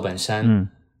赵本山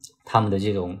他们的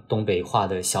这种东北话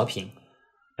的小品，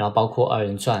然后包括二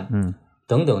人转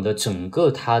等等的，整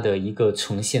个它的一个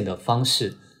呈现的方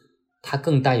式，它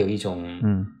更带有一种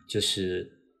就是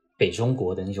北中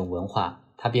国的那种文化，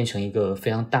它变成一个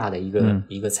非常大的一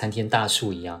个参天大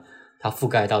树一样，它覆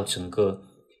盖到整个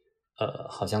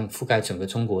好像覆盖整个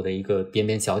中国的一个边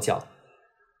边角角。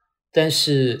但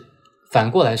是反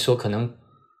过来说，可能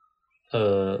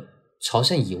潮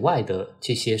汕以外的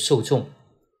这些受众，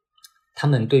他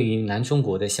们对于南中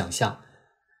国的想象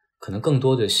可能更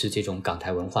多的是这种港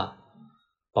台文化，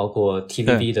包括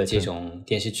TVB 的这种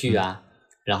电视剧啊，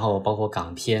然后包括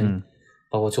港片，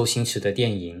包括周星驰的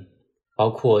电影，包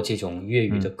括这种粤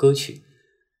语的歌曲。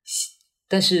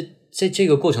但是在这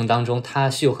个过程当中，它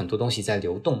是有很多东西在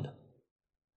流动的。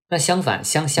那相反，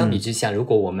相比之下，如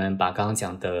果我们把刚刚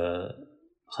讲的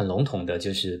很笼统的，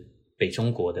就是北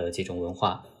中国的这种文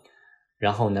化，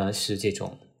然后呢是这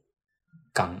种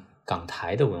港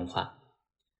台的文化，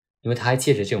因为它还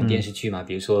借着这种电视剧嘛，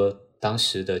比如说当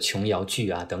时的琼瑶剧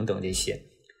啊等等这些，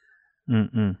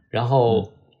然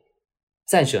后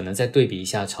再者呢，再对比一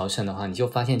下潮汕的话，你就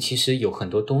发现其实有很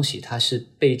多东西它是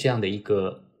被这样的一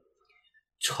个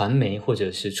传媒或者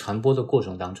是传播的过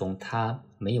程当中，它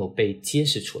没有被揭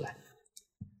示出来。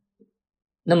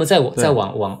那么再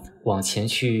往前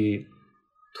去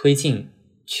推进，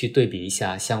去对比一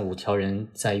下，像五条人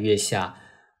在月下，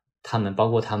包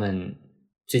括他们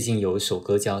最近有一首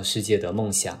歌叫《世界的梦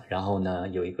想》，然后呢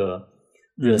有一个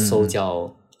热搜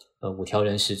叫五条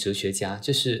人是哲学家，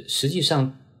就是实际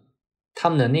上他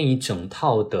们的那一整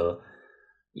套的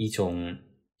一种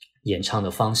演唱的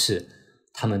方式，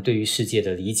他们对于世界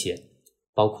的理解，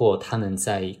包括他们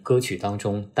在歌曲当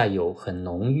中带有很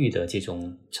浓郁的这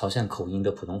种潮汕口音的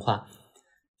普通话，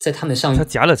在他们上他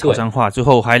夹了潮汕话之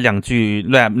后还两句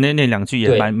rap， 那两句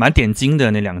也蛮点睛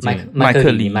的，那两句麦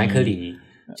克里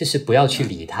就是不要去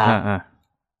理他，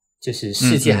就是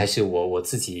世界还是我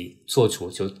自己做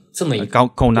主，就这么一个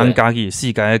够难家己，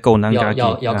世界够难家己，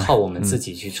要靠我们自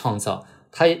己去创造。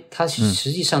他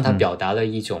实际上他表达了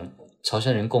一种潮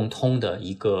汕人共通的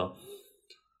一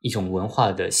种文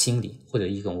化的心理，或者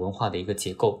一种文化的一个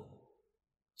结构。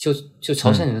就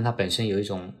潮汕人他本身有一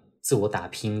种自我打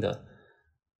拼的，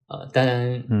当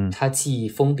然他既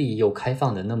封闭又开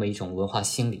放的那么一种文化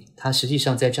心理，他实际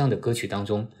上在这样的歌曲当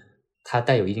中，它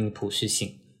带有一定普适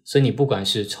性。所以你不管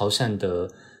是潮汕的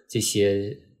这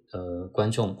些观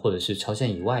众，或者是潮汕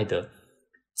以外的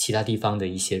其他地方的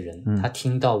一些人，他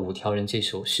听到五条人这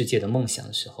首《世界的梦想》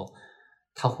的时候，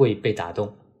他会被打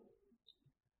动。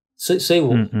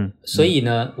所以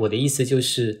呢，我的意思就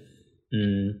是，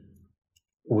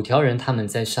五条人他们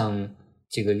在上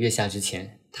这个月下之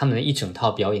前，他们的一整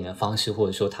套表演的方式，或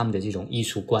者说他们的这种艺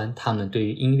术观，他们对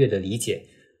于音乐的理解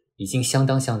已经相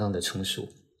当的成熟。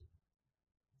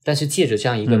但是借着这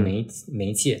样一个媒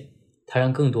介，它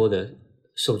让更多的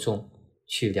受众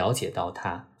去了解到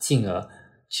它，进而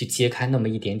去揭开那么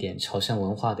一点点潮汕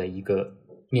文化的一个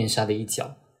面纱的一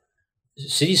角。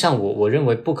实际上我认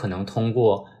为不可能通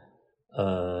过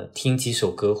听几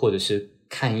首歌或者是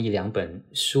看一两本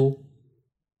书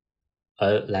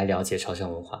而来了解潮汕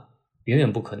文化，远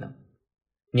远不可能。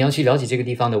你要去了解这个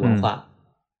地方的文化，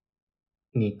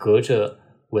你隔着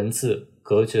文字，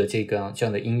隔着这样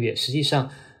的音乐，实际上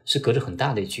是隔着很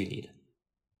大的距离的。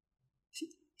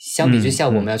相比之下，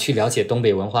我们要去了解东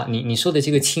北文化，你说的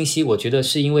这个清晰，我觉得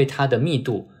是因为它的密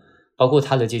度，包括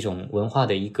它的这种文化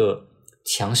的一个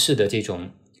强势的这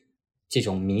种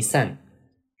弥散，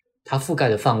它覆盖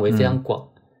的范围非常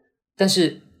广。但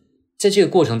是在这个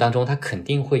过程当中，它肯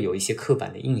定会有一些刻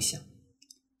板的印象。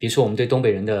比如说我们对东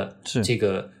北人的这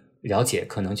个了解，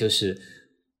可能就是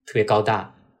特别高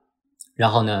大，然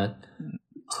后呢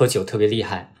喝酒特别厉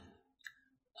害，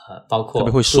包括特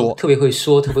别会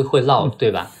说特别会唠，对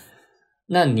吧？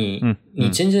那你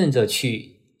真正的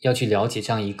要去了解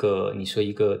这样一个，你说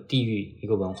一个地域一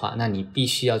个文化，那你必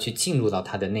须要去进入到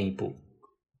它的内部。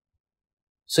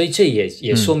所以这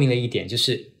也说明了一点，就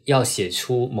是要写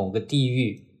出某个地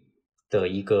域的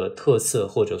一个特色，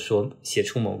或者说写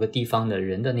出某个地方的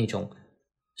人的那种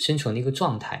生存的一个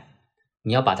状态，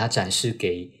你要把它展示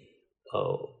给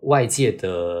外界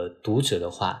的读者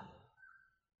的话，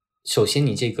首先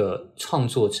你这个创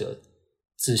作者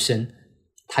自身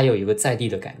他有一个在地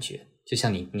的感觉，就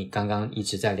像你刚刚一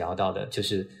直在聊到的，就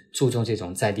是注重这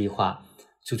种在地化，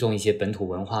注重一些本土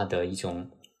文化的一种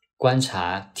观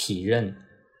察体认，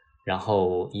然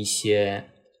后一些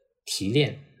提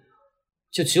炼。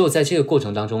就只有在这个过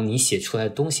程当中，你写出来的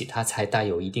东西它才带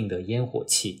有一定的烟火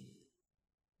气，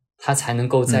它才能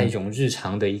够在一种日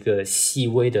常的一个细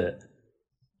微的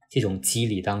这种肌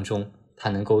理当中，它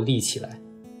能够立起来。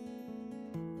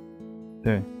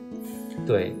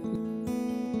对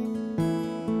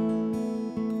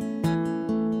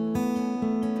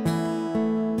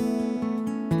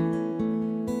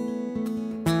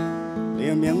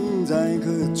连名在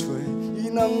去找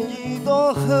伊人伊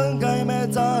都很该咩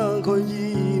早可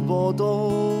以波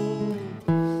动，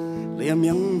连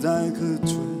名在去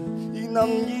找伊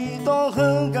人伊都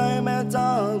很该咩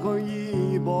早可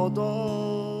以波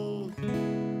动，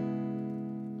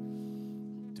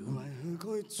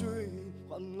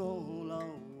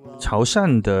潮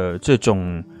汕的这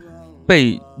种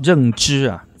被认知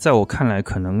啊，在我看来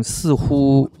可能似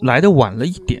乎来得晚了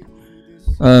一点。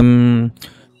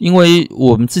因为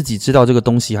我们自己知道这个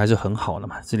东西还是很好的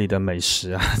嘛，这里的美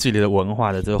食啊，这里的文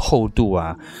化的这个厚度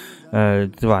啊，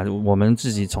对吧？我们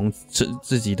自己从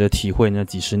自己的体会呢，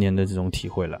几十年的这种体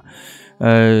会了。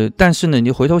但是呢，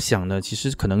你回头想呢，其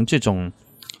实可能这种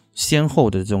先后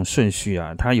的这种顺序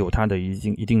啊，它有它的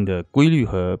一定的规律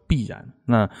和必然。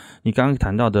那你刚刚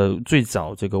谈到的最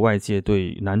早这个外界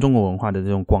对南中国文化的这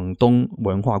种广东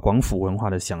文化、广府文化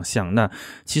的想象，那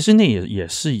其实那也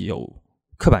是有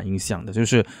刻板印象的，就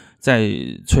是在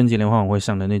春节联欢晚会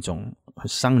上的那种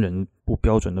商人不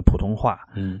标准的普通话，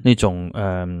那种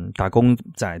打工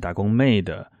仔打工妹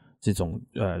的这种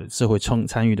社会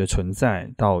参与的存在，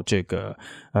到这个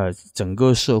整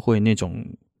个社会那种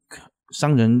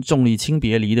商人重利轻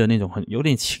别离的那种有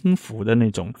点轻浮的那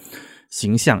种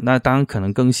形象，那当然可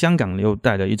能跟香港又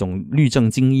带的一种律政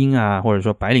精英啊，或者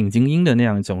说白领精英的那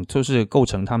样一种，就是构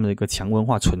成他们的一个强文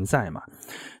化存在嘛。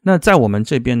那在我们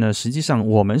这边呢，实际上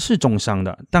我们是重商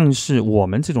的，但是我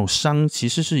们这种商其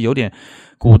实是有点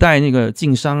古代那个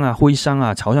晋商啊、徽商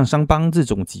啊、潮汕商帮这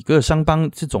种几个商帮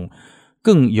这种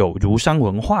更有儒商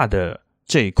文化的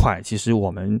这一块，其实我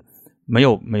们没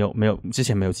有之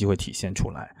前没有机会体现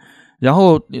出来。然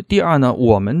后第二呢，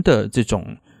我们的这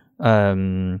种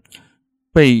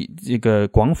被这个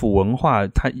广府文化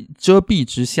它遮蔽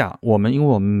之下，因为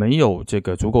我们没有这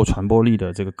个足够传播力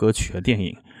的这个歌曲和电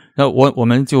影，那我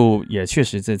们就也确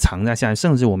实是藏在下，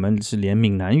甚至我们是连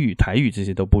闽南语、台语这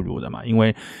些都不如的嘛。因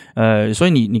为所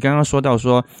以你刚刚说到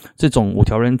说这种五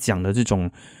条人讲的这种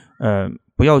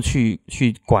不要去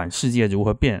管世界如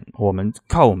何变，我们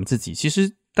靠我们自己，其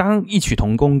实当异曲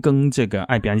同工，跟这个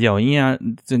爱表演脚音啊，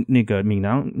那个闽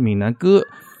南歌。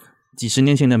几十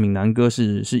年前的闽南歌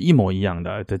是一模一样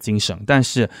的精神，但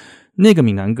是那个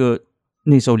闽南歌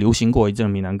那时候流行过一阵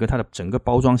闽南歌，它的整个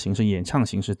包装形式、演唱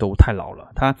形式都太老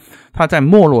了。它在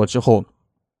没落之后，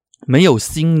没有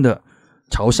新的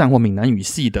潮汕或闽南语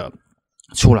系的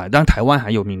出来。当然，台湾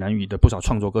还有闽南语的不少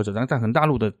创作歌者，但可能大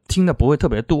陆的听的不会特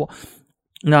别多。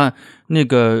那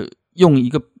个用一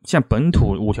个像本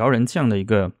土五条人这样的一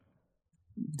个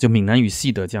就闽南语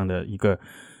系的这样的一个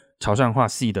潮汕话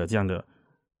系的这样的。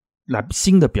来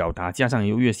新的表达，加上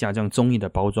由月下这样综艺的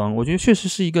包装，我觉得确实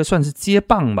是一个算是接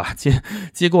棒吧，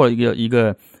接过了一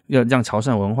个要让潮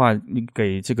汕文化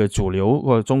给这个主流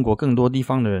或者中国更多地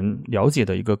方的人了解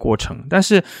的一个过程。但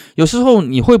是有时候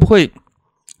你会不会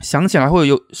想起来会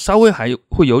有稍微还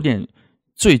会有点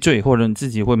惴，或者你自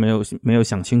己会没有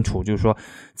想清楚，就是说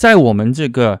在我们这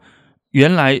个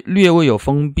原来略微有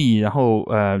封闭，然后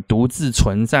独自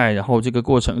存在，然后这个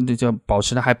过程就保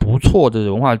持的还不错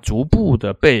的文化，逐步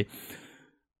的被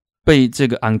这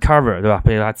个 uncover， 对吧？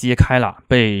被它揭开了，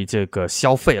被这个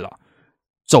消费了，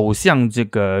走向这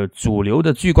个主流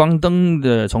的聚光灯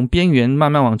的从边缘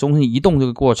慢慢往中心移动这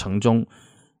个过程中，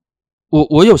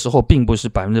我有时候并不是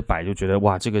100%就觉得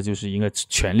哇，这个就是一个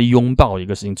全力拥抱一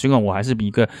个事情，尽管我还是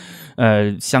一个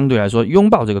相对来说拥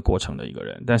抱这个过程的一个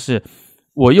人，但是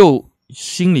我又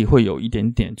心里会有一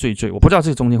点点惴，我不知道这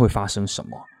个中间会发生什么。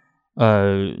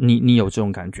你有这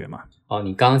种感觉吗？哦，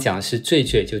你刚刚讲的是惴，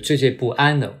就惴不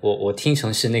安的，我听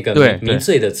成是那个迷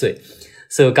醉的醉，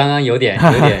所以我刚刚有点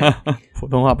普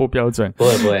通话不标准。不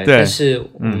会，但是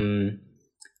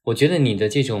我觉得你的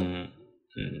这种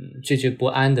惴不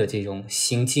安的这种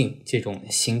心境、这种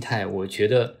心态，我觉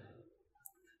得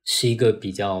是一个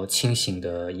比较清醒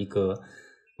的一个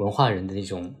文化人的这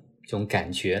种感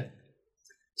觉。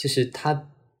就是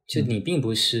你并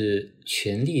不是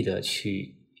全力的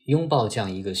去拥抱这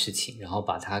样一个事情，然后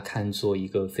把它看作一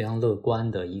个非常乐观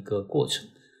的一个过程。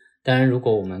当然，如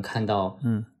果我们看到，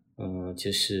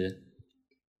就是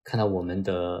看到我们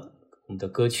的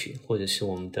歌曲，或者是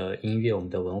我们的音乐、我们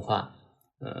的文化，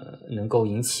能够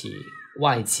引起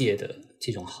外界的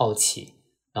这种好奇，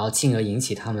然后进而引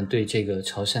起他们对这个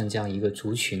潮汕这样一个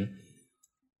族群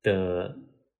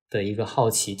的一个好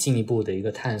奇，进一步的一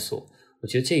个探索。我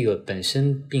觉得这个本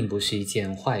身并不是一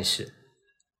件坏事，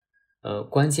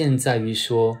关键在于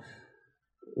说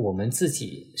我们自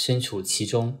己身处其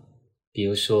中，比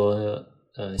如说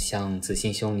像子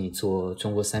欣兄你做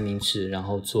中国三明治，然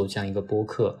后做这样一个播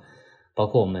客，包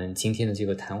括我们今天的这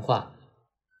个谈话，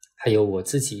还有我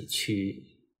自己去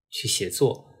写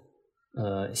作，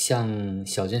像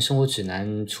小镇生活指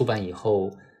南出版以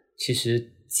后，其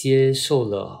实接受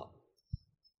了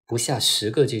不下10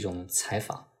个这种采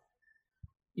访。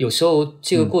有时候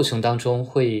这个过程当中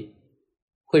会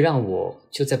让我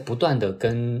就在不断的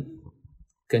跟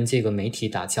这个媒体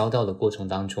打交道的过程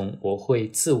当中，我会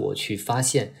自我去发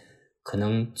现可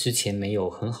能之前没有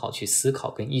很好去思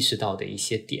考跟意识到的一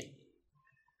些点，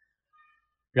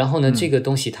然后呢这个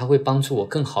东西它会帮助我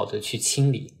更好的去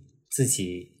清理自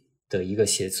己的一个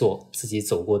写作，自己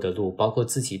走过的路，包括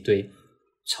自己对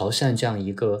潮汕这样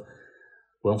一个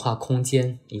文化空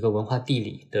间、一个文化地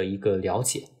理的一个了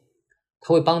解，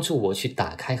它会帮助我去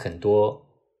打开很多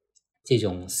这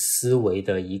种思维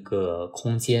的一个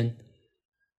空间。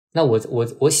那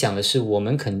我想的是，我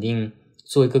们肯定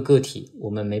作为一个个体，我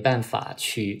们没办法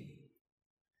去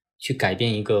改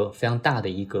变一个非常大的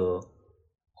一个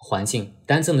环境。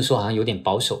单这么说好像有点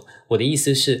保守，我的意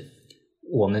思是，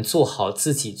我们做好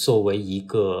自己作为一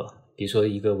个比如说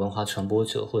一个文化传播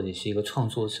者或者是一个创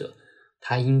作者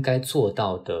他应该做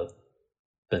到的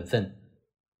本分，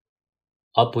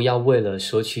而不要为了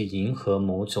说去迎合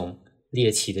某种猎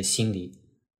奇的心理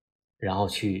然后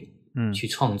去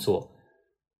创作，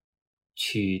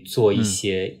去做一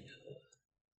些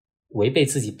违背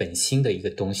自己本心的一个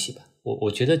东西吧。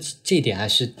我觉得这一点还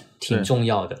是挺重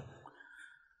要的。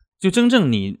就真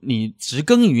正你植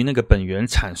根于那个本源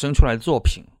产生出来的作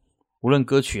品，无论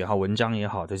歌曲也好文章也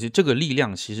好，这个力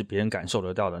量其实别人感受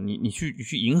得到的，你去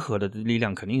迎合的力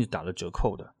量肯定是打了折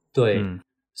扣的。对，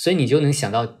所以你就能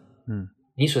想到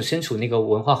你所身处那个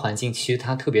文化环境其实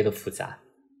它特别的复杂。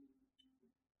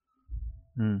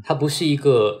它不是一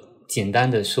个简单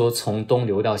的说从东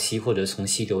流到西或者从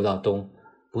西流到东，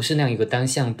不是那样一个单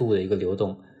向度的一个流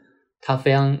动，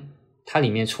它里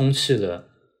面充斥了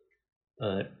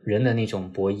人的那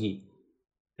种博弈，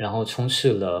然后充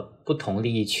斥了不同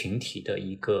利益群体的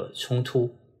一个冲突。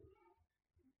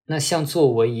那像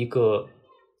作为一个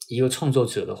创作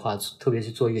者的话，特别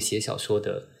是做一个写小说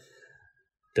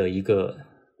的一个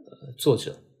作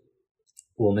者，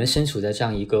我们身处在这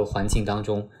样一个环境当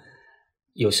中，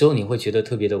有时候你会觉得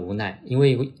特别的无奈，因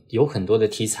为有很多的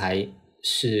题材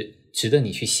是值得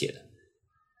你去写的，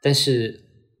但是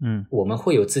我们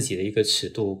会有自己的一个尺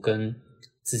度跟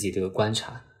自己的一个观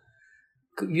察，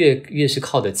越是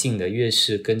靠得近的，越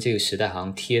是跟这个时代好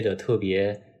像贴得特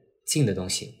别近的东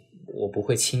西，我不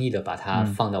会轻易的把它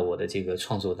放到我的这个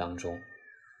创作当中。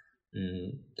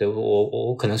对，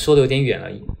我可能说的有点远了，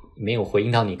没有回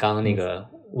应到你刚刚那个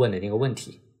问的那个问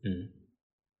题。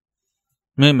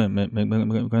没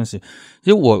关系。其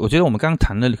实我觉得我们刚刚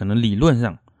谈的可能理论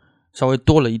上稍微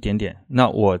多了一点点，那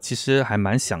我其实还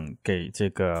蛮想给这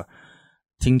个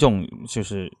听众就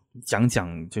是讲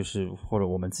讲，就是或者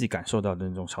我们自己感受到的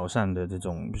那种潮汕的这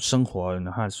种生活，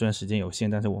然后虽然时间有限，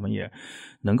但是我们也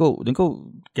能够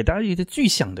给大家一些具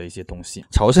象的一些东西。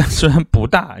潮汕虽然不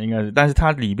大应该是，但是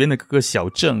它里边的各个小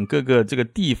镇各个这个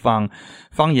地方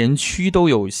方言区都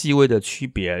有细微的区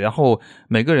别，然后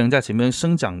每个人在前面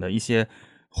生长的一些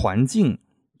环境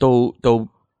都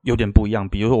有点不一样。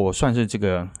比如说我算是这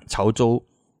个潮州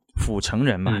府城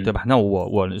人嘛，对吧？那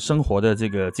我生活的这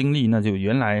个经历，那就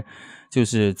原来就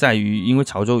是在于，因为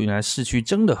潮州原来市区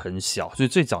真的很小，所以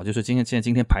最早就是今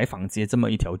天牌坊街这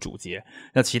么一条主街，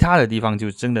那其他的地方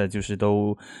就真的就是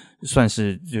都算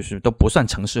是就是都不算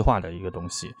城市化的一个东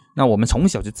西。那我们从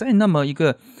小就在那么一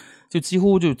个就几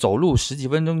乎就走路10几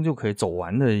分钟就可以走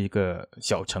完的一个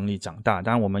小城里长大，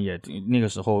当然我们也那个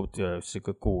时候是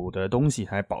个古的东西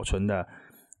还保存的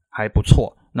还不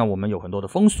错，那我们有很多的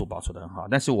风俗保存的很好，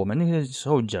但是我们那个时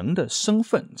候人的身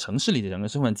份，城市里的人的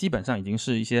身份基本上已经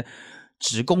是一些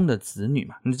职工的子女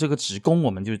嘛。那这个职工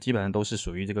我们就基本上都是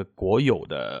属于这个国有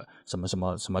的什么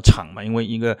厂嘛，因为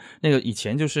那个以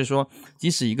前就是说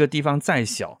即使一个地方再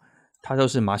小，它都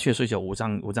是麻雀虽小五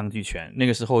脏俱全。那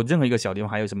个时候任何一个小地方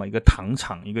还有什么一个糖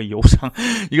厂一个油厂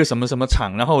一个什么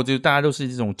厂，然后就大家都是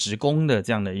这种职工的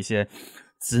这样的一些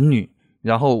子女，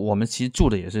然后我们其实住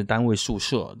的也是单位宿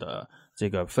舍的这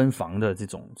个分房的这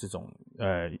种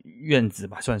院子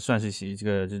吧，算是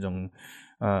这种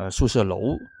宿舍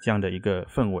楼这样的一个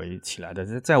氛围起来的。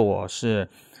在我是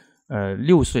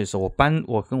6岁的时候，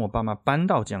我跟我爸妈搬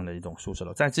到这样的一种宿舍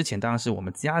楼，在之前当然是我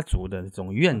们家族的这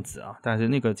种院子啊，但是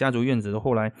那个家族院子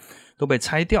后来都被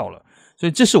拆掉了，所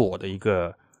以这是我的一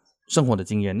个生活的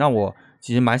经验。那我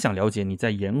其实蛮想了解你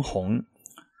在延洪，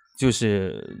就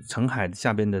是澄海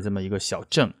下边的这么一个小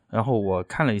镇，然后我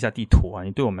看了一下地图啊，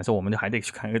你对我们来说我们还得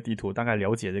去看一个地图，大概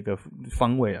了解这个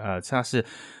方位啊，它是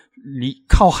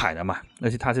靠海的嘛，而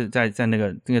且它是在那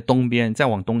个东边，再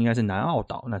往东应该是南澳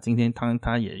岛。那今天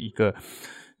它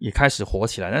也开始火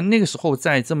起来，但那个时候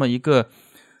在这么一个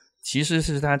其实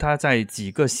是它在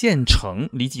几个县城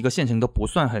离几个县城都不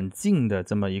算很近的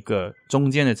这么一个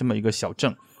中间的这么一个小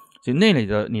镇，所以那里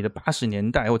的你的80年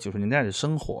代或90年代的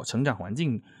生活成长环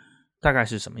境大概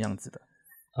是什么样子的？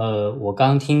我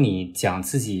刚听你讲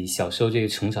自己小时候这个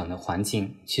成长的环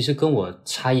境，其实跟我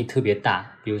差异特别大。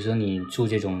比如说你住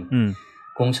这种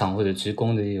工厂或者职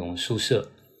工的这种宿舍，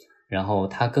然后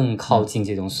它更靠近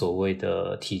这种所谓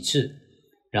的体制，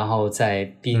然后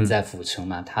毕竟在府城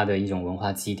嘛，它的一种文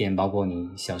化积淀，包括你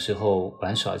小时候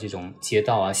玩耍这种街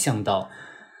道啊、巷道、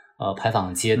牌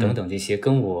坊街等等这些，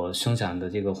跟我生长的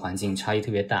这个环境差异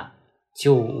特别大。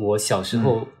就我小时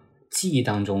候记忆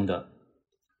当中的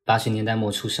80年代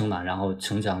末出生嘛，然后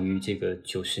成长于这个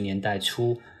90年代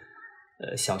初，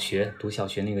读小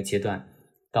学那个阶段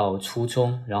到初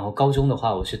中，然后高中的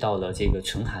话，我是到了这个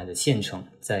澄海的县城，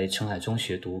在澄海中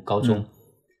学读高中。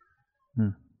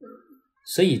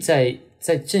所以在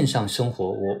镇上生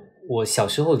活，我小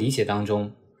时候理解当中，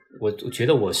我觉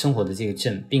得我生活的这个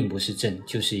镇并不是镇，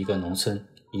就是一个农村，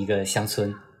一个乡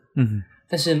村。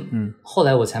但是后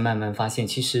来我才慢慢发现，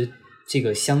其实这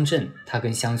个乡镇它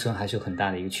跟乡村还是有很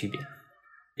大的一个区别。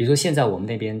比如说现在我们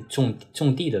那边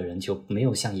种地的人就没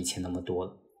有像以前那么多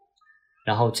了，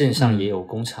然后镇上也有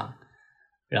工厂，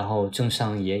然后镇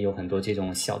上也有很多这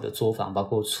种小的作坊，包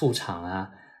括醋厂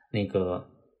啊，那个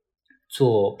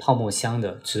做泡沫箱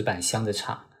的纸板箱的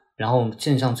厂，然后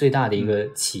镇上最大的一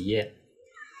个企业，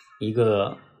一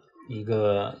个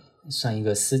算一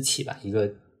个私企吧，一个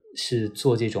是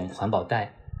做这种环保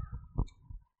袋，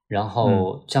然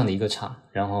后这样的一个厂，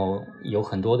然后有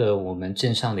很多的我们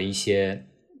镇上的一些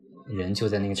人就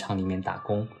在那个厂里面打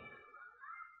工。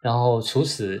然后除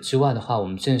此之外的话，我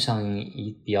们镇上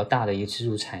比较大的一个支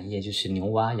柱产业就是牛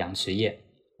蛙养殖业。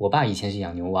我爸以前是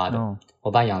养牛蛙的，我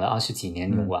爸养了20几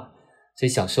年牛蛙，所以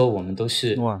小时候我们都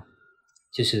是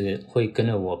就是会跟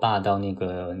着我爸到那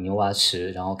个牛蛙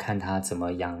池，然后看他怎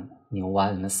么养牛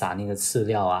蛙，怎么撒那个饲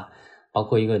料啊，包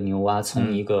括一个牛蛙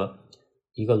从一个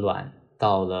卵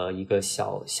到了一个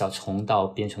小虫，到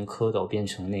变成蝌蚪，变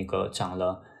成那个长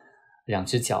了2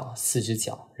只脚4只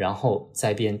脚，然后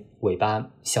再变尾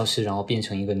巴消失，然后变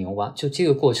成一个牛蛙。就这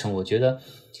个过程，我觉得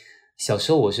小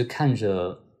时候我是看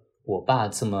着我爸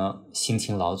这么辛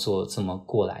勤劳作这么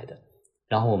过来的。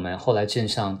然后我们后来镇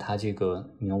上他这个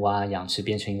牛蛙养殖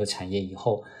变成一个产业以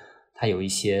后，他有一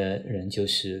些人就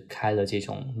是开了这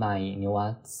种卖牛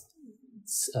蛙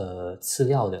饲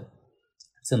料的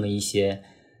这么一些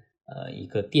一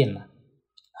个店嘛，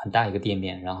很大一个店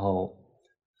面，然后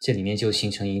这里面就形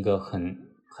成一个很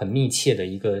密切的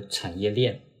一个产业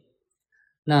链。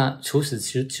那除此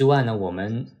之外呢，我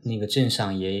们那个镇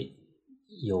上也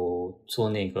有做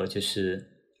那个就是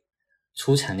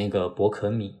出产那个薄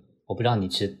壳米，我不知道你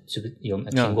有没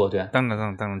有听过？对啊，当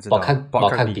然知道。薄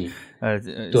壳米，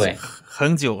对，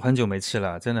很久没吃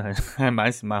了，真的还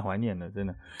蛮怀念的，真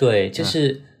的。对，就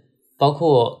是包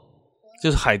括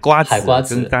就是海瓜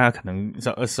子，跟大家可能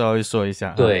稍微说一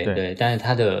下。对，但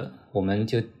是我们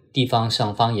就地方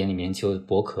上方言里面就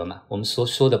薄壳嘛，我们所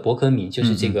说的薄壳米就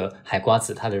是这个海瓜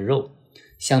子它的肉，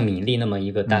像米粒那么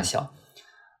一个大小。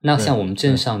那像我们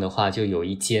镇上的话，就有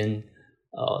一间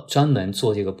专门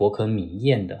做这个薄壳米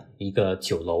宴的一个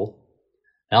酒楼，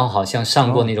然后好像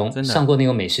上过那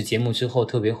种美食节目之后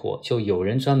特别火，就有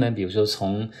人专门比如说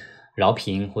从饶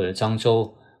平或者漳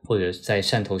州或者在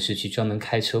汕头市区专门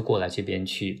开车过来这边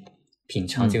去品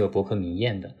尝这个薄壳米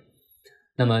宴的。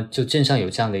那么就镇上有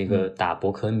这样的一个打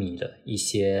薄壳米的一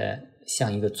些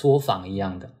像一个作坊一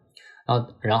样的，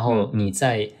然后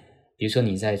比如说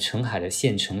你在澄海的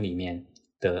县城里面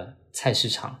的菜市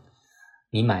场，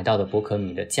你买到的薄壳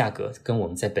米的价格跟我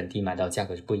们在本地买到的价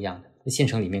格是不一样的，县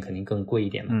城里面肯定更贵一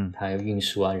点嘛，它要运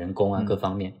输啊、人工啊各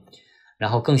方面，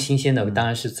然后更新鲜的当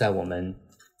然是在我们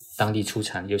当地出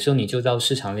产。有时候你就到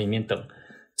市场里面等，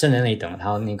站在那里等，然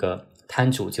后那个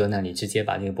摊主就那里直接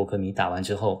把这个薄壳米打完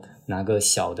之后，拿个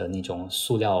小的那种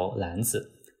塑料篮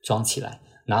子装起来，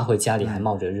拿回家里还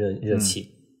冒着热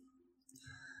气。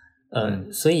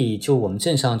所以就我们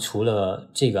镇上除了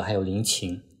这个还有林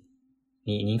芹，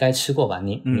你应该吃过吧？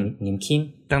宁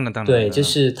听，当然，对，就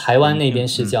是台湾那边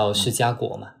是叫释迦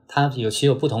果嘛，它其实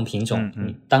有不同品种，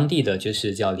当地的就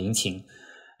是叫林芹，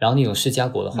然后那种释迦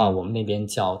果的话，我们那边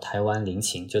叫台湾林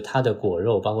芹，就它的果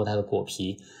肉包括它的果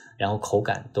皮，然后口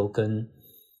感都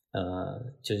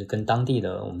就是跟当地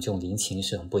的我们这种林芹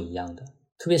是很不一样的，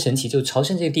特别神奇。就潮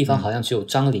汕这个地方好像只有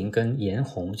樟林跟盐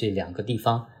红这2个地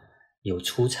方有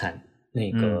出产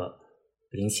那个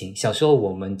林芹。小时候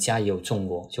我们家也有种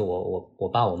过，就我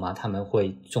爸我妈他们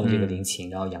会种这个林芹，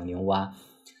然后养牛蛙，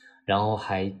然后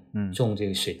还种这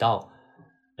个水稻，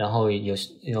然后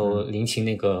有林芹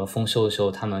那个丰收的时候，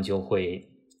他们就会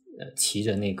骑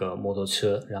着那个摩托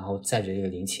车，然后载着这个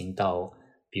林芹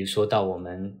比如说到我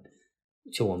们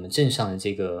镇上的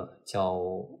这个叫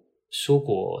蔬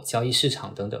果交易市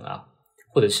场等等啊，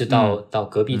或者是到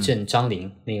隔壁镇樟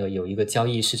林那个有一个交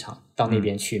易市场，到那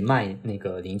边去卖那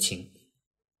个林芹。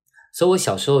所以我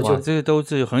小时候就这个都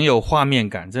是很有画面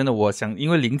感，真的。我想，因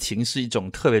为林芹是一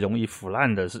种特别容易腐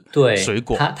烂的水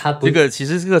果，它这个其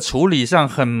实这个处理上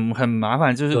很麻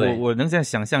烦，就是我能这样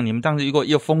想象，你们当时一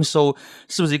个丰收，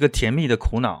是不是一个甜蜜的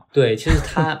苦恼？对，就是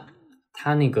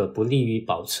它那个不利于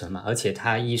保存嘛，而且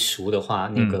它一熟的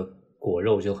话，那个果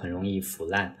肉就很容易腐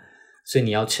烂，所以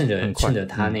你要趁着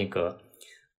它那个。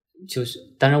就是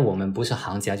当然我们不是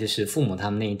行家，就是父母他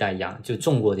们那一代就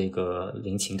种过这个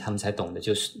林芹，他们才懂的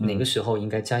就是哪个时候应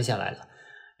该摘下来了，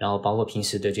然后包括平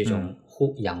时的这种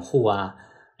养护啊，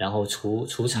然后除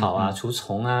草啊、除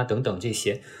虫啊等等这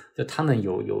些，就他们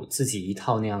有自己一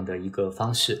套那样的一个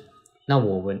方式。那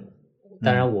我们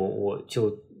当然我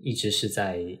就一直是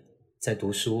在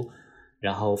读书，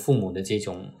然后父母的这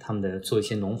种他们的做一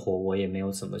些农活我也没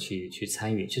有怎么去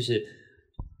参与。就是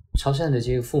潮汕的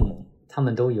这个父母他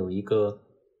们都有一个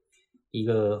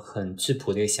很质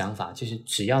朴的一个想法，就是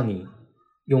只要你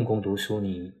用功读书，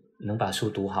你能把书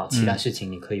读好，其他事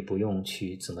情你可以不用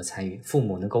去怎么参与，父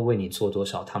母能够为你做多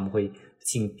少，他们会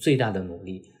尽最大的努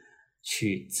力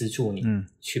去资助你，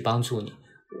去帮助你。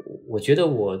我觉得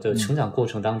我的成长过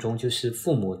程当中，就是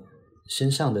父母身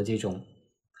上的这种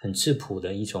很质朴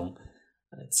的一种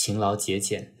勤劳节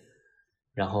俭，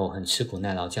然后很吃苦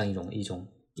耐劳这样一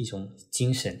种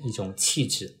精神，一种气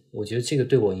质，我觉得这个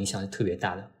对我影响是特别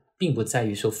大的，并不在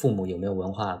于说父母有没有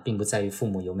文化，并不在于父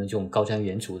母有没有这种高瞻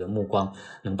远瞩的目光，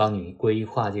能帮你规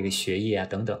划这个学业啊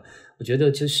等等。我觉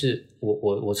得就是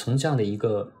我从这样的一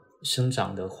个生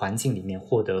长的环境里面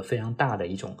获得非常大的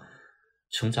一种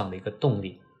成长的一个动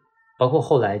力，包括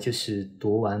后来就是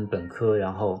读完本科，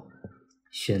然后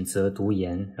选择读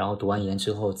研，然后读完研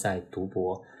之后再读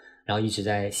博，然后一直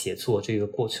在写作这个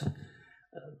过程。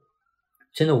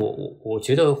真的我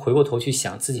觉得回过头去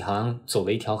想，自己好像走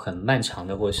了一条很漫长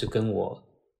的，或者是跟我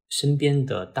身边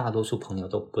的大多数朋友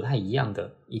都不太一样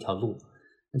的一条路。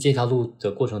那这条路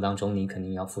的过程当中，你肯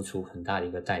定要付出很大的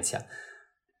一个代价。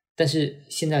但是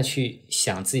现在去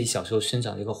想自己小时候生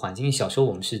长的一个环境，因为小时候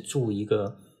我们是住一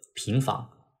个平房，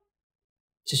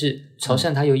就是潮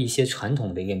汕它有一些传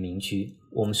统的一个民居，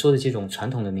我们说的这种传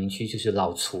统的民居就是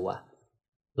老厝啊，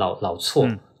老厝。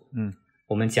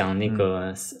我们讲那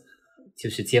个就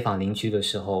是街坊邻居的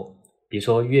时候，比如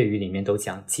说粤语里面都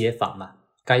讲街坊嘛，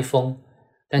街坊，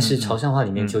但是潮汕话里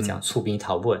面就讲厝边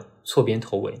头尾，厝边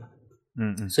头尾嘛。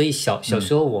所以小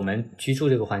时候我们居住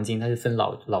这个环境，它是分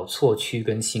老厝区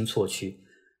跟新厝区。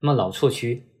那么老厝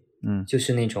区，就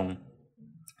是那种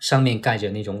上面盖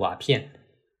着那种瓦片，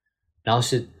然后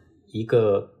是一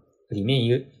个里面一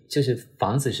个就是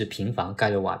房子是平房，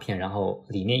盖着瓦片，然后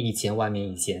里面一间，外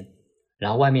面一间，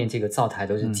然后外面这个灶台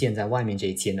都是建在外面这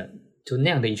一间的，就那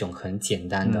样的一种很简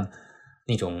单的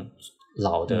那种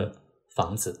老的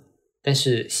房子。但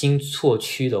是新厝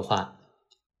区的话，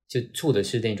就住的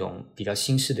是那种比较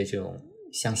新式的这种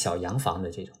像小洋房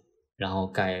的这种，然后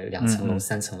盖2层楼、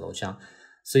3层楼这样。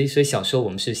所以小时候我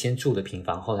们是先住的平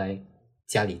房，后来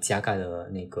家里加盖了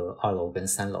那个2楼跟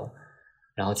3楼，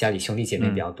然后家里兄弟姐妹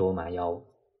比较多嘛，要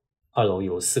2楼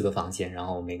有4个房间，然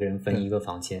后每个人分1个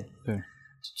房间。对，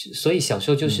所以小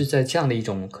时候就是在这样的一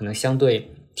种可能相对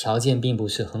条件并不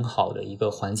是很好的一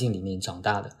个环境里面长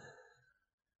大的，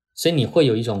所以你会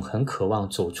有一种很渴望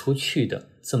走出去的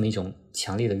这么一种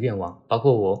强烈的愿望。包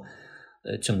括我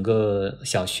整个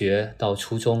小学到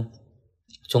初中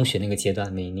中学那个阶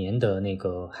段，每年的那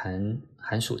个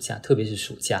寒暑假，特别是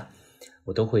暑假，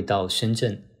我都会到深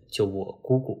圳，就我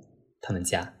姑姑他们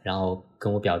家，然后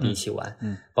跟我表弟一起玩。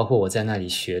包括我在那里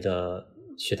学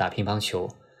打乒乓球，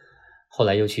后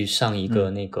来又去上一个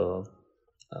那个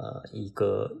一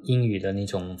个英语的那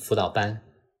种辅导班。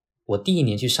我第1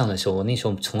年去上的时候，我那时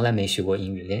候从来没学过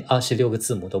英语，连26个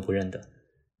字母都不认得，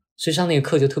所以上那个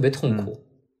课就特别痛苦，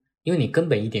因为你根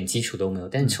本一点基础都没有。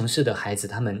但是城市的孩子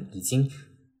他们已经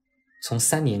从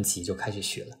3年级就开始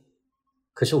学了，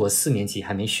可是我4年级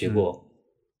还没学过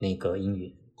那个英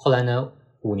语。后来呢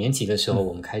5年级的时候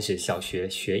我们开始小学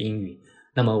学英语，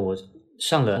那么我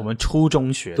上了我们初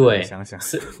中学的，对，想想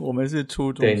我们是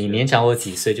初中学的，对，你年长我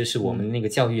几岁，就是我们那个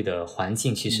教育的环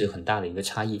境其实很大的一个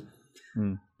差异。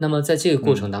那么在这个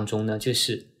过程当中呢，就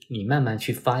是你慢慢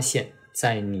去发现，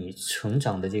在你成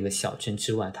长的这个小镇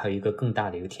之外，它有一个更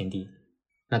大的一个天地。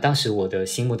那当时我的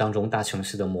心目当中大城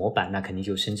市的模板，那肯定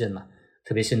就是深圳嘛，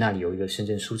特别是那里有一个深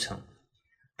圳书城。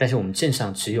但是我们镇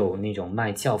上只有那种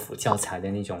卖教辅教材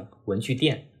的那种文具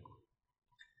店，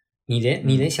你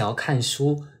连想要看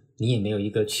书你也没有一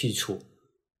个去处。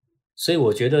所以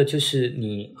我觉得就是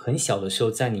你很小的时候，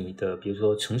在你的比如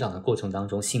说成长的过程当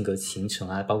中，性格形成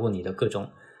啊，包括你的各种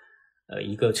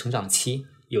一个成长期，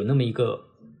有那么一个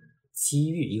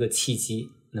机遇，一个契机，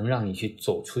能让你去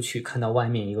走出去，看到外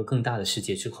面一个更大的世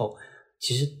界之后，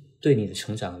其实对你的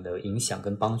成长的影响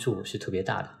跟帮助是特别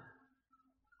大的。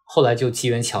后来就机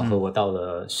缘巧合，我到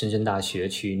了深圳大学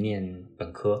去念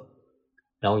本科，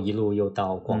然后一路又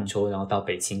到广州，然后到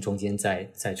北京，中间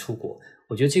再出国。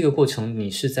我觉得这个过程你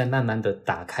是在慢慢的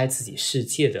打开自己世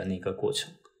界的那个过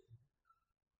程，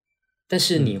但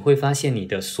是你会发现你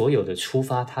的所有的出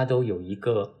发它都有一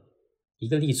个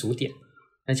立足点。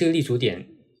那这个立足点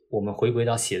我们回归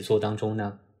到写作当中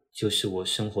呢，就是我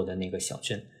生活的那个小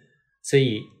镇。所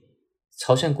以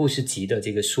潮汕故事集的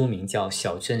这个书名叫《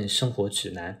小镇生活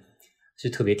指南》，是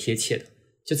特别贴切的。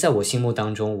就在我心目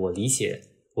当中，我理解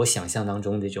我想象当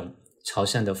中这种潮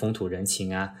汕的风土人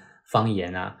情啊，方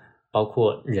言啊，包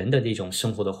括人的这种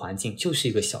生活的环境，就是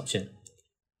一个小镇。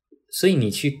所以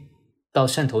你去到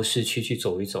汕头市区去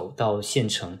走一走，到县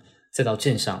城再到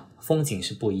镇上，风景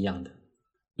是不一样的。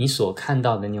你所看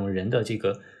到的那种人的这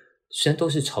个，虽然都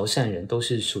是潮汕人，都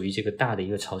是属于这个大的一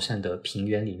个潮汕的平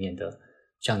原里面的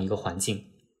这样一个环境，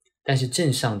但是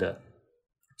镇上的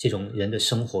这种人的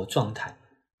生活状态，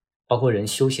包括人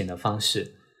休闲的方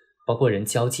式，包括人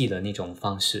交际的那种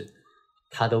方式，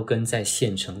它都跟在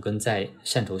县城跟在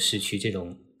汕头市区这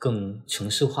种更城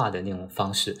市化的那种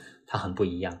方式它很不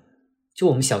一样。就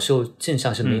我们小时候镇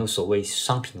上是没有所谓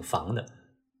商品房的，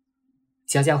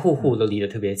家家户户都离得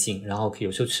特别近，然后有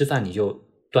时候吃饭你就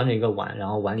端着一个碗，然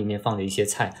后碗里面放着一些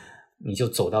菜，你就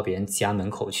走到别人家门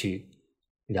口去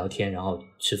聊天，然后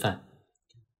吃饭。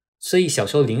所以小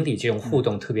时候邻里这种互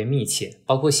动特别密切，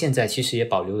包括现在其实也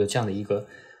保留了这样的一个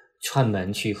串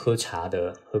门去喝茶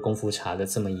的、喝功夫茶的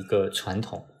这么一个传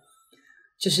统，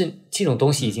就是这种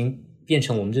东西已经变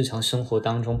成我们日常生活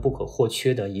当中不可或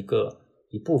缺的一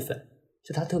部分。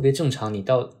就它特别正常，你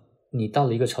到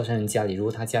了一个潮汕人家里，如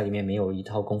果他家里面没有一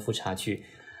套功夫茶具，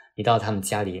你到他们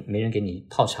家里没人给你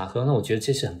泡茶喝，那我觉得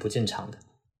这是很不正常的。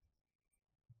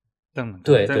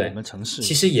对，在我们城市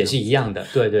其实也是一样的。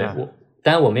对对，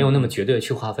当然我没有那么绝对的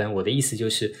去划分，我的意思就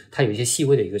是它有一些细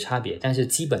微的一个差别，但是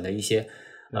基本的一些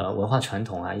文化传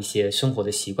统啊，一些生活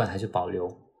的习惯还是保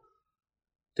留，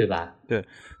对吧？对，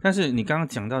但是你刚刚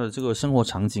讲到的这个生活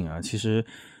场景啊，其实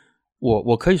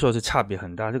我可以说是差别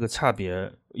很大。这个差别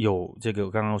有这个，我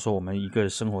刚刚说我们一个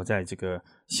生活在这个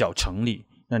小城里，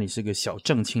那你是个小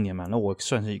镇青年嘛，那我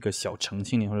算是一个小城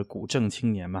青年或者古镇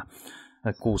青年嘛，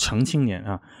古城青年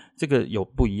啊，这个有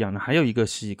不一样。那还有一个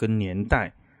是一个年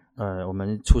代，我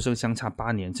们出生相差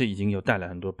8年，这已经有带来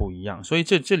很多不一样。所以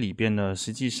这里边呢，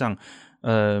实际上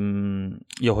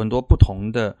有很多不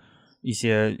同的一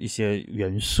些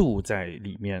元素在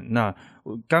里面。那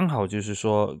刚好就是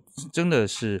说，真的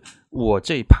是我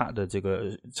这一趴的这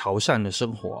个潮汕的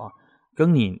生活啊，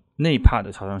跟你那一趴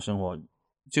的潮汕生活，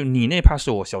就你那趴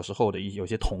是我小时候的有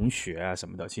些同学啊什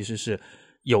么的，其实是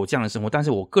有这样的生活，但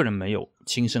是我个人没有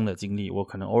亲身的经历，我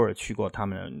可能偶尔去过他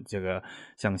们这个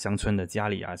像乡村的家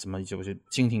里啊，什么就是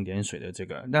蜻蜓点水的这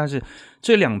个，但是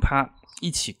这两趴一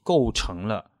起构成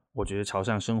了我觉得潮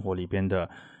汕生活里边的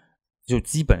就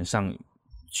基本上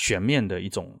全面的一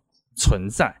种存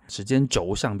在。时间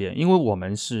轴上边，因为我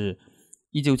们是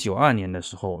1992年的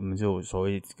时候，我们就所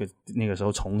谓那个时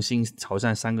候重新潮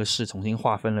汕3个市重新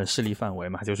划分了势力范围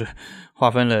嘛，就是划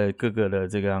分了各个的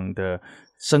这样的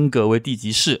升格为地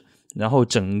级市，然后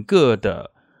整个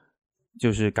的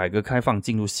就是改革开放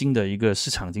进入新的一个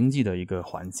市场经济的一个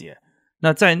环节。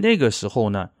那在那个时候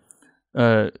呢，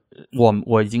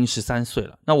我已经13岁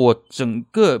了，那我整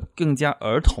个更加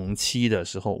儿童期的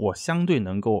时候，我相对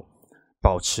能够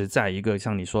保持在一个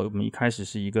像你说我们一开始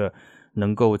是一个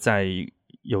能够在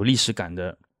有历史感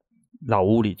的老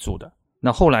屋里住的，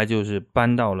那后来就是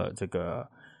搬到了这个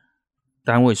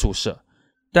单位宿舍。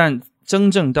但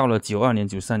真正到了92年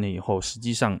93年以后，实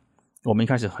际上我们一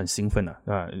开始很兴奋了，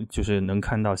就是能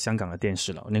看到香港的电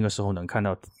视了，那个时候能看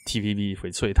到 TVB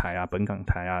翡翠台啊、本港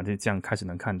台啊，就这样开始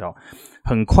能看到。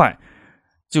很快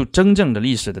就真正的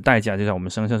历史的代价就在我们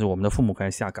身上，是我们的父母开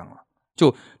始下岗了。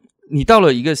就你到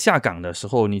了一个下岗的时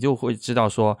候，你就会知道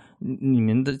说你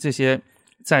们的这些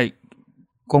在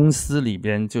公司里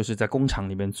边，就是在工厂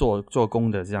里边做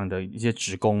工的这样的一些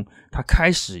职工，他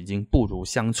开始已经不如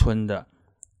乡村的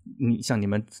像你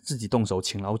们自己动手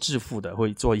勤劳致富的，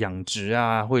会做养殖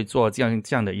啊，会做这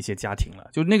样的一些家庭了。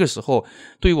就那个时候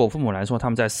对于我父母来说，他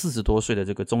们在40多岁的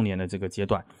这个中年的这个阶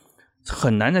段，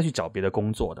很难再去找别的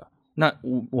工作的。那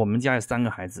我们家有3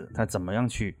个孩子，他怎么样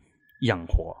去养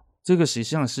活？这个实际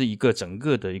上是一个整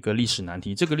个的一个历史难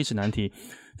题。这个历史难题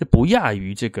就不亚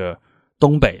于这个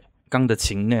东北钢的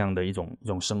琴那样的一种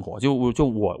生活。就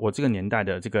我这个年代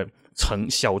的这个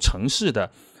小城市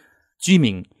的居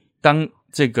民，当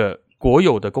这个国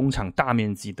有的工厂大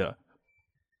面积的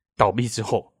倒闭之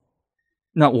后，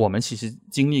那我们其实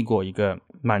经历过一个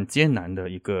蛮艰难的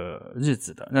一个日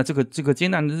子的。那这个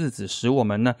艰难的日子使我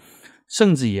们呢，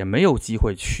甚至也没有机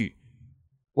会去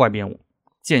外边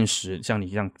见识，像你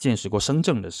这样见识过深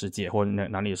圳的世界或者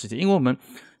哪里的世界。因为我们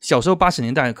小时候80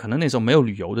年代可能那时候没有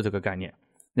旅游的这个概念，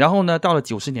然后呢到了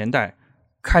90年代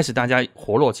开始大家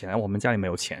活络起来，我们家里没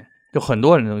有钱，就很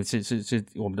多人是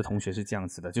我们的同学是这样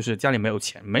子的，就是家里没有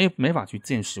钱，没法去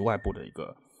见识外部的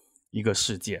一个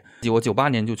世界。我98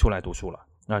年就出来读书了，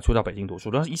出到北京读书，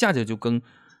然后一下子就跟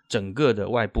整个的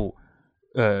外部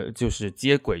就是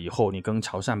接轨以后，你跟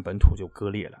潮汕本土就割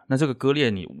裂了。那这个割裂，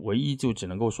你唯一就只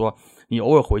能够说，你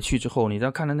偶尔回去之后，你要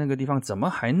看到那个地方怎么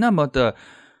还那么的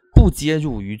不接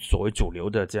入于所谓主流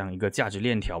的这样一个价值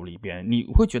链条里边，你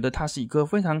会觉得它是一个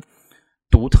非常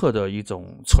独特的一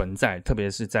种存在，特别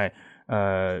是在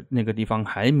那个地方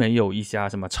还没有一家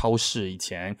什么超市以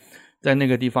前，在那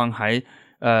个地方还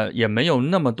也没有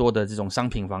那么多的这种商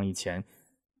品房以前，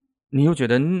你又觉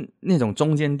得那种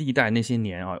中间地带那些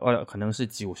年啊，可能是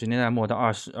90年代末到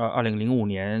2005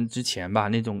年之前吧，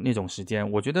那种时间，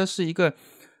我觉得是一个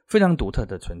非常独特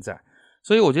的存在。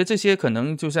所以我觉得这些可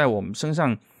能就在我们身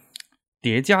上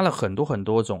叠加了很多很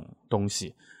多种东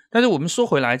西。但是我们说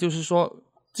回来，就是说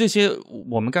这些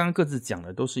我们刚刚各自讲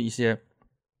的都是一些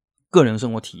个人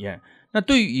生活体验。那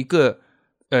对于一个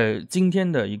今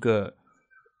天的一个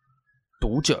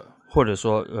读者，或者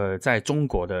说在中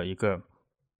国的一个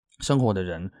生活的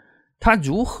人，他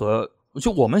如何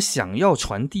就我们想要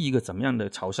传递一个怎么样的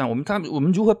潮汕，我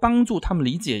们如何帮助他们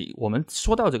理解我们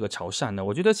说到这个潮汕呢？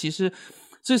我觉得其实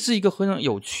这是一个非常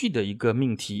有趣的一个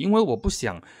命题，因为我不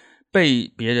想被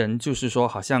别人就是说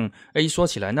好像说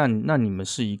起来那你们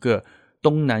是一个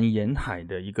东南沿海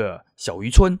的一个小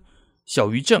渔村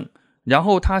小渔镇，然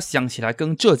后他想起来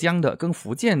跟浙江的跟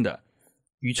福建的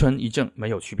渔村渔镇没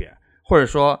有区别，或者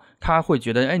说他会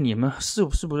觉得你们是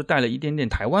不是带了一点点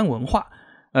台湾文化，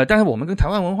但是我们跟台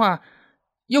湾文化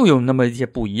又有那么一些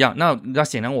不一样，那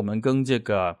显然我们跟这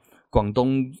个广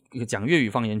东讲粤语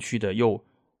方言区的又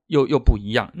不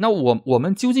一样。那我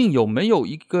们究竟有没有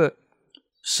一个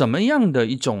什么样的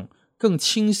一种更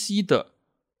清晰的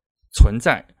存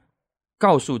在，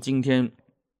告诉今天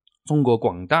中国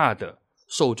广大的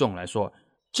受众来说，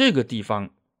这个地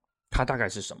方它大概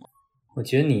是什么？我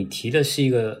觉得你提的是一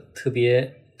个特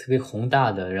别宏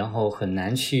大的，然后很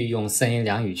难去用三言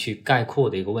两语去概括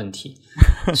的一个问题。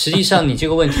实际上你这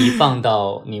个问题放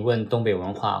到你问东北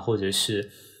文化，或者是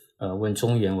问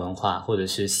中原文化，或者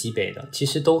是西北的，其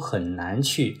实都很难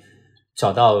去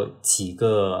找到几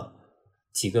个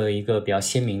一个比较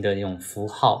鲜明的这种符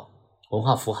号，文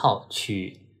化符号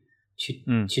去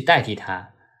代替它。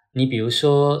你比如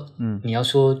说你要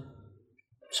说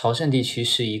潮汕地区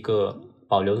是一个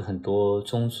保留了很多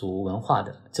宗族文化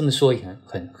的，这么说也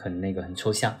很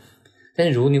抽象。但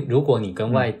是如果你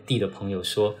跟外地的朋友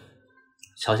说，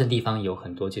潮汕地方有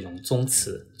很多这种宗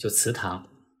祠，就祠堂，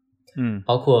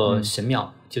包括神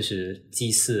庙，就是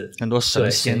祭祀很多神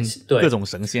仙，对，各种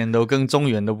神仙都跟中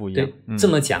原都不一样。这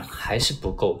么讲还是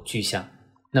不够具象。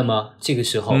那么这个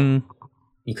时候，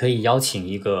你可以邀请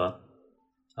一个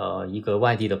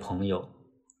外地的朋友，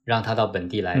让他到本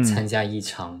地来参加一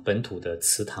场本土的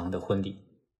祠堂的婚礼。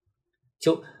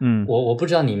我不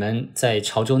知道你们在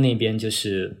潮州那边就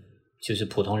是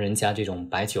普通人家这种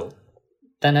摆酒，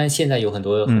当然现在有很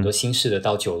多新式的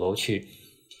到酒楼去，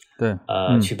对，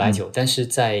去摆酒，但是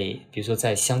比如说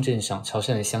在乡镇上，潮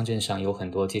汕的乡镇上有很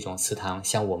多这种祠堂，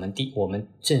像我们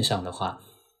镇上的话，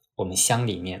我们乡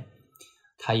里面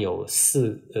它有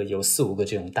4-5个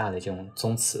这种大的这种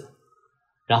宗祠。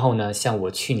然后呢，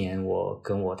像去年我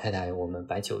跟我太太我们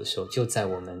摆酒的时候，就在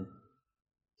我们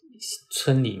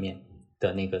村里面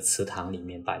的那个祠堂里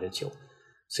面摆的酒，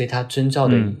所以它遵照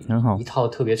的一套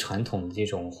特别传统的这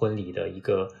种婚礼的一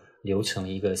个流程、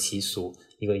一个习俗、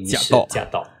一个仪式，假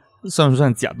道算不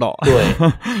算假道？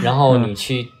对，然后你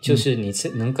去就是你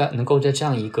能够在这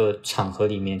样一个场合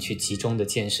里面去集中的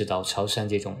见识到潮汕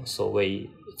这种所谓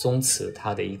宗祠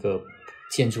它的一个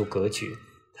建筑格局，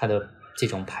它的这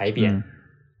种牌匾，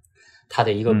它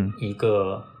的一个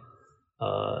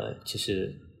就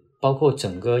是包括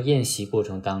整个宴席过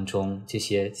程当中，这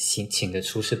些请的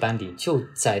厨师班底就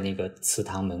在那个祠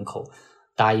堂门口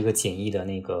搭一个简易的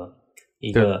那个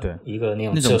一个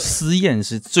那种私宴，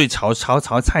是最潮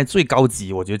菜最高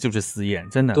级，我觉得就是私宴，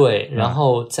真的。对，然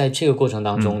后在这个过程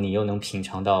当中，你又能品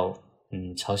尝到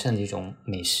潮汕这种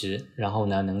美食，然后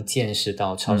呢能见识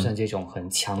到潮汕这种很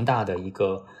强大的一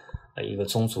个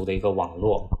宗族的一个网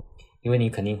络，因为你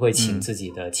肯定会请自己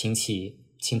的亲戚、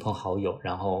亲朋好友，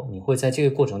然后你会在这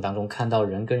个过程当中看到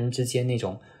人跟人之间那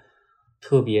种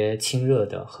特别亲热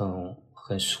的、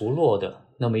很熟络的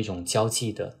那么一种交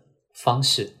际的方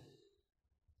式。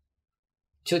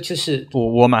就是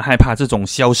我蛮害怕这种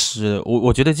消失，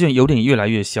我觉得这有点越来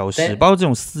越消失，包括这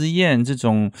种私宴这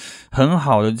种很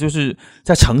好的，就是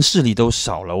在城市里都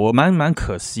少了，我蛮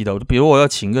可惜的。比如我要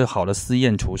请个好的私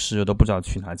宴厨师，我都不知道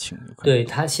去哪请。对，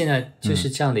他现在就是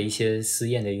这样的一些私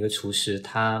宴的一个厨师，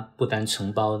他不单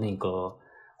承包那个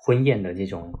婚宴的这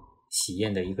种喜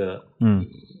宴的一个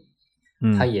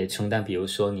他也承担，比如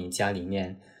说你家里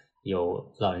面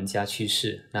有老人家去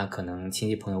世，那可能亲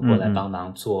戚朋友过来帮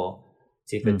忙做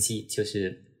这个就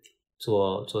是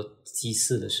做祭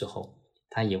祀的时候，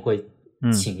他也会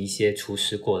请一些厨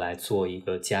师过来做一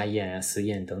个家宴啊、私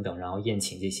宴等等，然后宴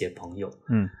请这些朋友。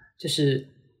就是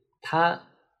他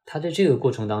在这个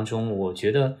过程当中，我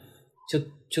觉得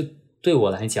就对我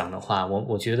来讲的话，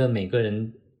我觉得每个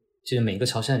人就是每个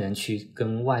潮汕人去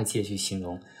跟外界去形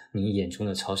容你眼中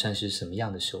的潮汕是什么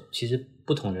样的时候，其实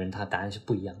不同的人他答案是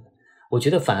不一样的。我觉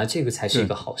得反而这个才是一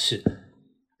个好事。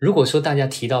如果说大家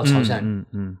提到潮汕，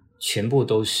全部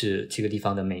都是这个地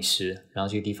方的美食，然后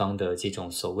这个地方的这种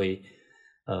所谓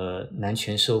男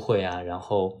权社会啊，然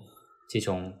后这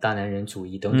种大男人主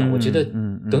义等等，我觉得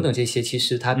等等这些其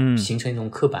实它形成一种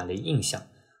刻板的印象。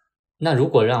那如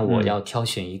果让我要挑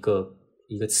选一个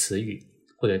词语，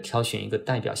或者挑选一个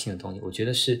代表性的东西，我觉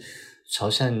得是潮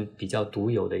汕比较独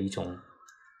有的一种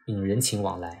人情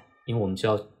往来。因为我们知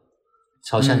道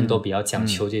潮汕人都比较讲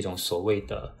求这种所谓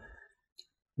的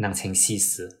人情世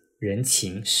事，人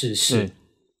情世事。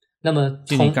那么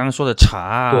就你刚刚说的茶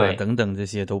啊等等，这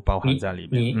些都包含在里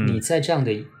面。你在这样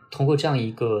的通过这样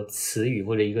一个词语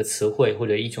或者一个词汇或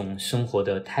者一种生活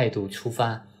的态度出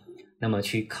发，那么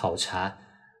去考察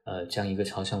这样一个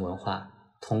潮汕文化，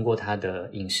通过它的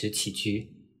饮食起居、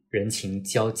人情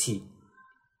交际、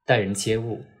待人接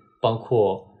物，包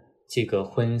括这个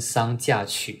婚丧嫁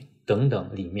娶等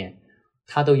等里面，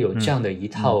它都有这样的一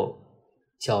套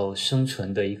叫生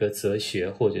存的一个哲学，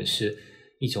或者是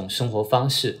一种生活方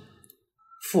式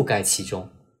覆盖其中。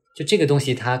就这个东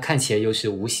西它看起来又是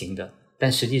无形的，但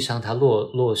实际上它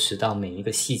落实到每一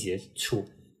个细节处。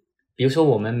比如说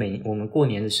我们过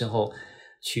年的时候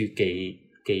去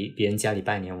给别人家里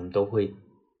拜年，我们都会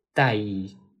带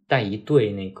一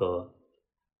对那个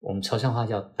我们潮汕话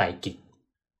叫带吉，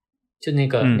就那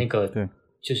个对，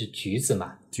就是橘子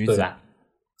嘛，橘子对吧？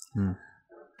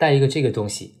带一个这个东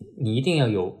西，你一定要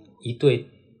有一对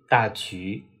大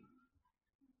橘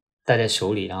带在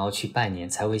手里，然后去拜年，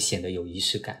才会显得有仪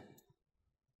式感。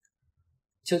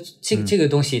就这个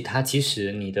东西，它即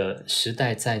使你的时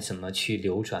代再怎么去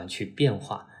流转去变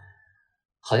化，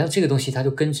好像这个东西它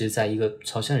就根植在一个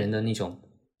潮汕人的那种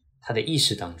他的意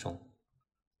识当中。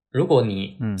如果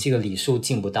你这个礼数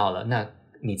尽不到了，那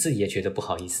你自己也觉得不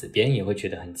好意思，别人也会觉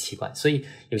得很奇怪。所以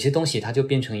有些东西它就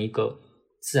变成一个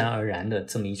自然而然的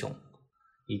这么一种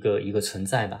一个存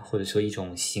在吧，或者说一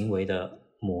种行为的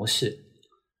模式。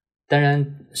当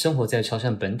然生活在潮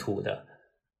汕本土的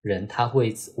人，他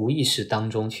会无意识当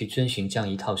中去遵循这样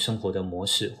一套生活的模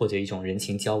式，或者一种人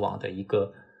情交往的一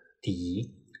个礼仪。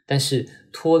但是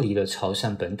脱离了潮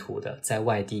汕本土的，在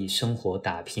外地生活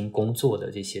打拼工作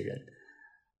的这些人，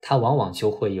他往往就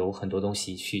会有很多东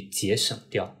西去节省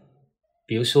掉。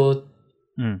比如说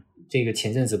这个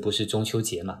前阵子不是中秋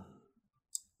节嘛，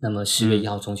那么10月1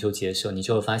号中秋节的时候，你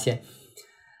就会发现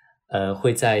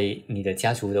会在你的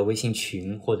家族的微信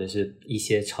群或者是一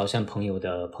些潮汕朋友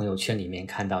的朋友圈里面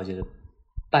看到，就是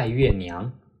拜月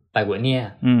娘、拜过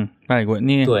年，拜过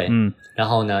年，对，然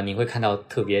后呢，你会看到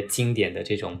特别经典的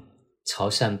这种潮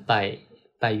汕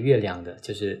拜月亮的，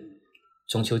就是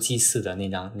中秋祭祀的那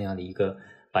样的一个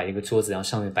摆一个桌子，然后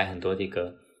上面摆很多这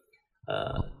个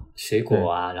水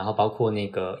果啊，然后包括那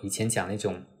个以前讲那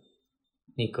种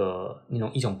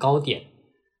一种糕点，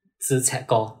紫菜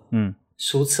糕，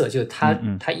书册，就它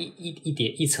一叠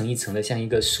一层一层的，像一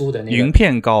个书的那个云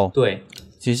片糕，对，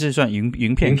其实算云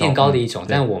片糕的一种，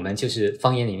但我们就是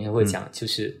方言里面会讲，就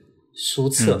是书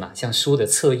册嘛，像书的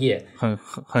册页，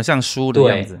很像书的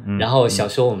样子。然后小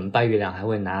时候我们拜月亮还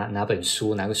会拿本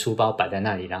书，拿个书包摆在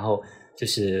那里，然后就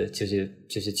是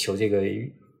求这个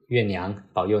月娘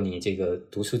保佑你这个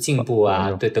读书进步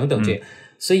啊，对，等等这个。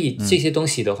所以这些东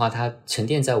西的话，它沉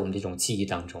淀在我们这种记忆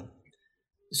当中。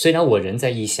虽然我人在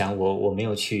异乡，我没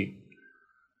有去。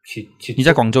你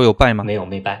在广州有拜吗？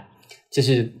没拜，就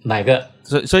是买个。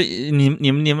所以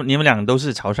你们俩都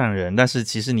是潮汕人，但是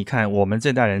其实你看我们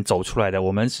这代人走出来的，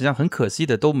我们实际上很可惜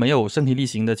的都没有身体力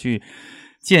行的去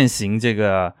践行这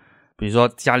个，比如说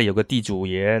家里有个地主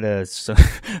爷的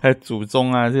祖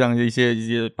宗啊，这样一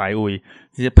些牌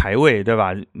位，对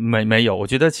吧？没有。我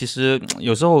觉得其实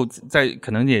有时候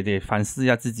可能也得反思一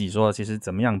下自己，说其实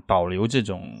怎么样保留这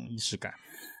种仪式感。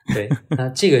对，那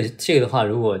这个的话，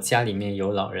如果家里面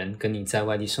有老人跟你在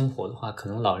外地生活的话，可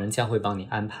能老人家会帮你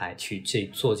安排去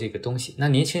做这个东西。那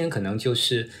年轻人可能就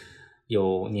是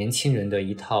有年轻人的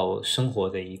一套生活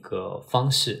的一个方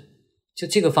式，就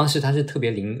这个方式它是特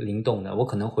别灵动的。我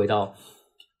可能回到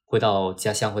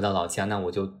家乡，回到老家，那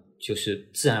我就是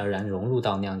自然而然融入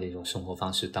到那样的一种生活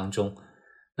方式当中。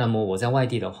那么我在外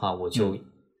地的话，我就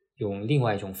用另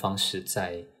外一种方式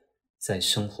在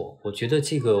生活。我觉得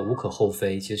这个无可厚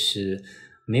非，就是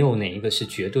没有哪一个是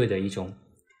绝对的一种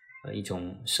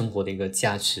生活的一个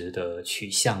价值的取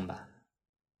向吧。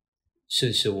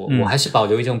是我还是保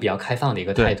留一种比较开放的一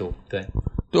个态度。对，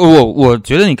我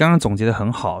觉得你刚刚总结的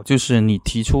很好，就是你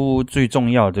提出最重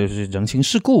要的就是人情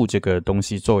世故这个东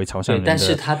西作为潮汕人的但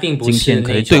是它并不是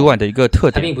可以对外的一个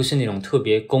特点，它并不是那种特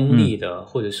别功利的，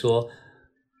或者说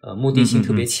目的性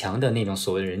特别强的那种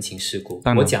所谓的人情世故。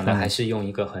我讲的还是用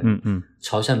一个很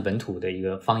潮汕本土的一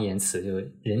个方言词，就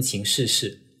是人情世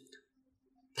事。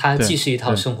它既是一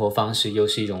套生活方式，又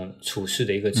是一种处事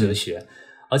的一个哲学。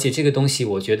而且这个东西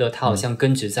我觉得它好像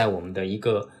根植在我们的一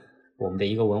个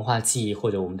文化记忆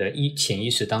或者我们的潜意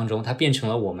识当中，它变成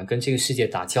了我们跟这个世界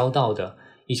打交道的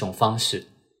一种方式。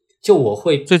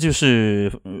这就是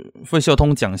费孝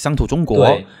通讲乡土中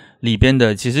国里边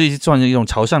的，其实算是一种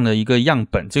潮汕的一个样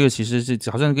本，这个其实是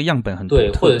潮汕一个样本很独特，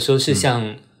对，或者说是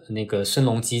像那个孙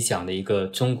隆基讲的一个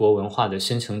中国文化的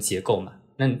生成结构嘛。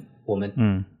那我们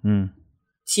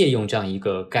借用这样一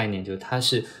个概念，就是它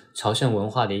是潮汕文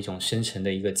化的一种生成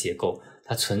的一个结构，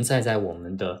它存在在我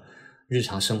们的日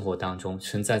常生活当中，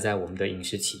存在在我们的饮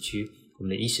食起居、我们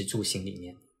的衣食住行里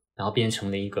面，然后变成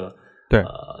了一个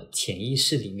潜意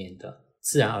识里面的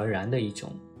自然而然的一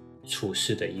种处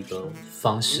事的一个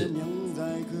方式。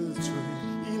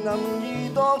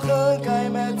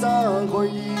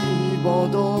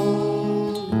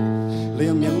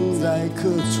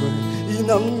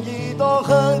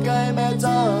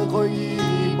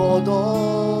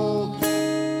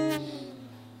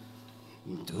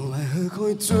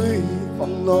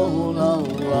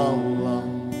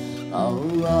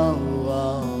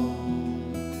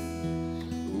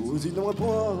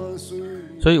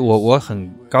所以我很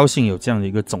高兴有这样的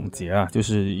一个总结啊，就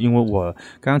是因为我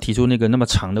刚刚提出那个那么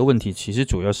长的问题，其实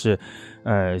主要是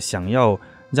想要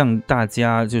让大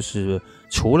家就是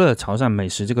除了潮汕美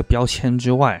食这个标签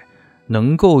之外，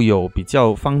能够有比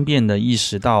较方便的意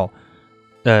识到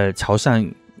潮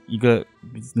汕一个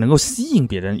能够吸引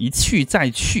别人一去再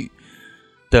去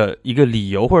的一个理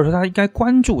由，或者说他应该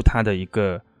关注他的一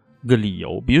个理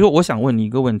由。比如说我想问你一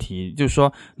个问题，就是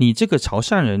说你这个潮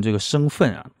汕人这个身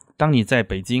份啊，当你在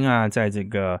北京啊，在这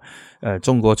个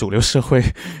中国主流社会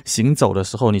行走的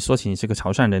时候，你说起你是个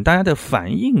潮汕人，大家的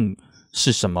反应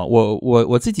是什么？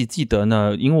我自己记得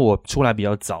呢，因为我出来比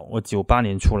较早，我98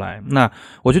年出来，那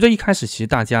我觉得一开始其实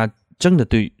大家真的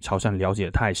对潮汕了解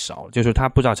太少，就是他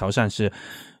不知道潮汕是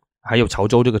还有潮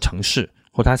州这个城市，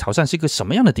或他潮汕是一个什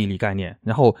么样的地理概念，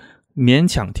然后勉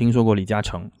强听说过李嘉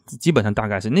诚，基本上大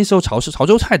概是那时候潮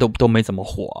州菜都没怎么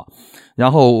火，然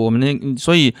后我们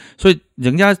所以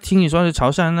人家听你说是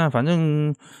潮汕，那反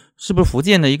正是不是福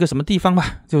建的一个什么地方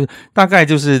吧，就大概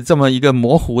就是这么一个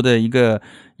模糊的一个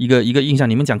印象。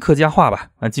你们讲客家话吧，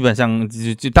基本上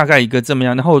就大概一个这么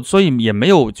样，然后所以也没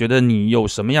有觉得你有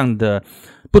什么样的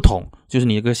不同，就是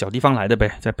你一个小地方来的呗，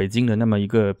在北京的那么一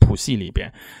个谱系里边。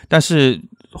但是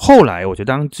后来我觉得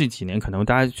当这几年可能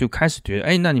大家就开始觉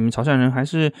得，那你们潮汕人还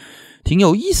是挺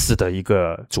有意思的一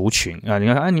个族群啊！你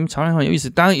看，你们潮汕人很有意思，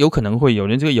当然有可能会有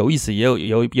人这个有意思，也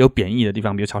有贬义的地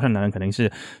方，比如潮汕男人可能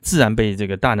是自然被这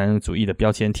个大男人主义的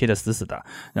标签贴得死死的，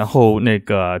然后那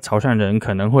个潮汕人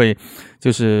可能会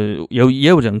就是也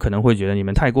有人可能会觉得你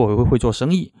们太过会做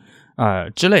生意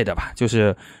之类的吧，就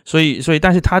是所以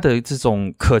但是他的这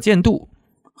种可见度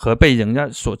和被人家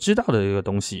所知道的这个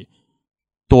东西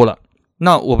多了。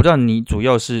那我不知道你主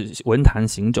要是文坛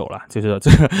行走啦，就是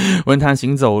这个文坛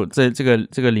行走这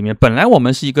个里面，本来我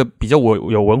们是一个比较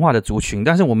有文化的族群，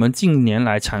但是我们近年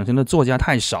来产生的作家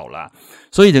太少了，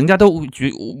所以人家都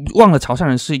忘了潮汕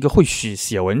人是一个会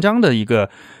写文章的一个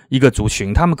族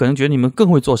群，他们可能觉得你们更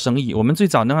会做生意。我们最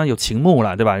早当然有秦牧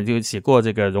了，对吧？就写过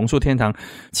这个榕树天堂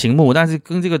秦牧，但是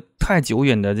跟这个太久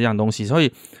远的这样东西，所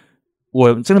以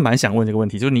我真的蛮想问这个问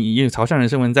题，就是你以潮汕人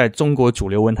身份在中国主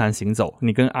流文坛行走，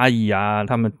你跟阿姨啊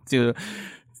他们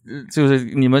就是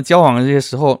你们交往的这些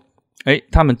时候，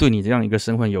他们对你这样一个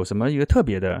身份有什么一个特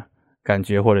别的感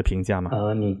觉或者评价吗？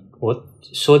我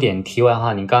说点题外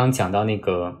话，你刚刚讲到那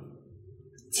个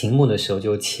秦牧的时候，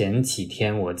就前几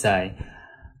天我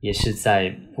也是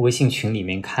在微信群里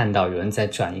面看到有人在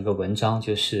转一个文章，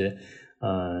就是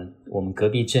我们隔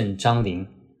壁镇张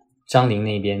陵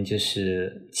那边就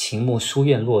是秦牧书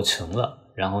院落成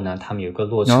了，然后呢他们有个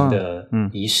落成的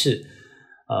仪式，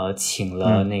请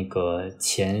了那个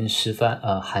前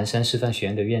寒山师范学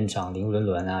院的院长林伦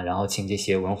伦啊，然后请这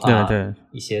些文化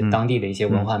一些当地的一些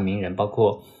文化名人，包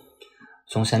括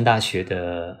中山大学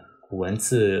的古文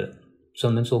字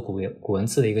专门做古文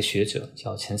字的一个学者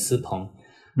叫陈思鹏，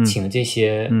请了这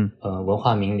些文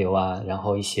化名流啊，然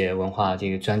后一些文化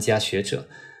这个专家学者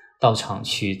到场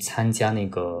去参加那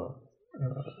个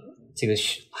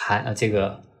这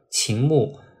个秦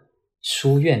牧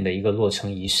书院的一个落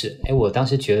成仪式。我当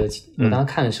时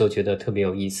看的时候觉得特别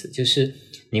有意思，就是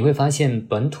你会发现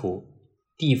本土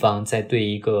地方在对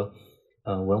一个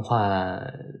文化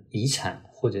遗产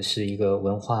或者是一个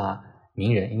文化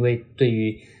名人，因为对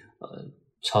于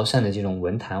潮汕的这种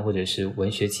文坛或者是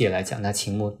文学界来讲，那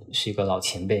秦牧是一个老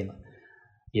前辈嘛，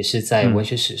也是在文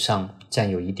学史上占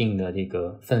有一定的这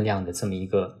个分量的这么一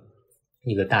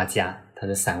个大家，他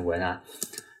的散文啊，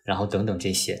然后等等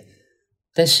这些。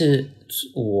但是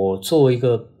我作为一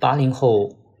个80后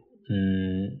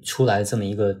出来这么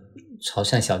一个潮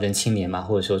汕小镇青年嘛，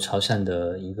或者说潮汕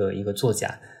的一个作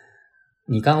家，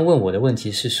你刚刚问我的问题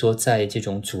是说在这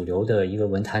种主流的一个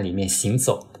文坛里面行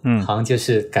走，好像就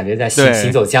是感觉在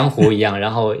行走江湖一样，然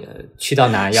后去到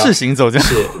哪要是行走江湖，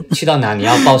是去到哪你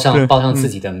要报上自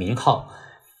己的名号。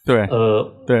对，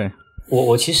对，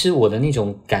我其实我的那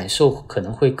种感受可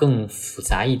能会更复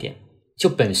杂一点，就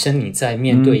本身你在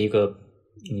面对一个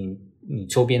你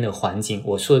周边的环境，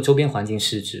我说的周边环境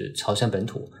是指潮汕本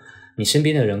土，你身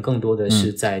边的人更多的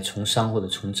是在从商或者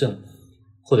从政，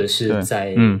或者是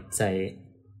在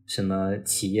什么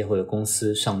企业或者公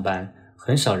司上班，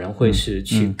很少人会是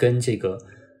去跟这个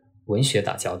文学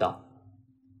打交道，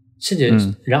甚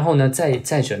至然后呢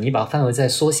再者你把范围再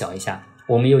缩小一下，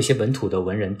我们有一些本土的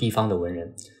文人，地方的文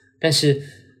人，但是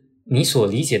你所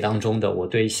理解当中的我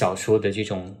对小说的这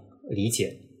种理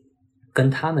解跟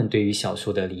他们对于小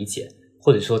说的理解，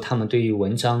或者说他们对于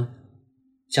文章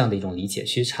这样的一种理解，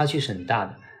其实差距是很大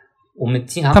的。我们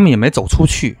经常他们也没走出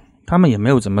去，他们也没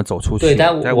有怎么走出去。对，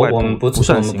但我们不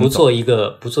做一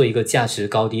个价值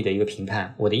高低的一个评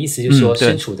判。我的意思就是说，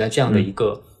身处在这样的一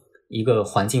个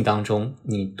环境当中，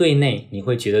你对内你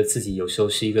会觉得自己有时候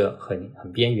是一个很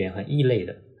边缘、很异类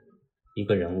的一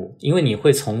个人物，因为你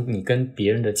会从你跟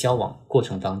别人的交往过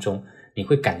程当中，你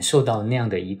会感受到那样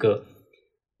的一个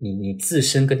你自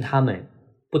身跟他们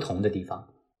不同的地方。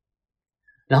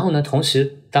然后呢，同时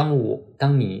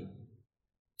当你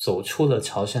走出了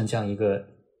潮汕这样一个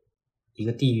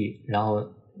地域，然后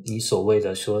你所谓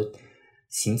的说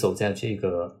行走在这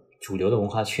个主流的文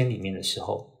化圈里面的时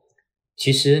候，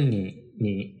其实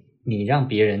你让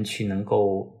别人去能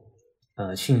够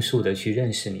迅速的去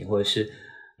认识你，或者是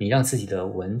你让自己的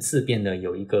文字变得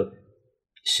有一个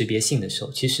识别性的时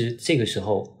候，其实这个时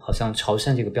候好像潮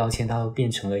汕这个标签它会变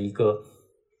成了一个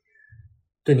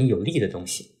对你有利的东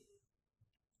西，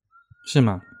是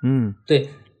吗？对，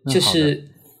就是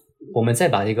我们再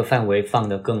把这个范围放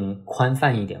得更宽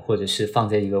泛一点，或者是放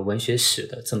在一个文学史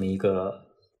的这么一个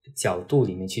角度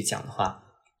里面去讲的话，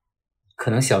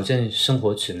可能小镇生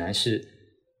活指南是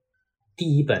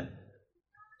第一本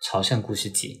潮汕故事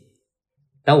集。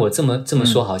但我这么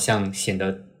说好像显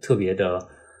得特别的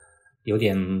有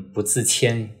点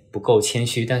不够谦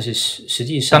虚，但是实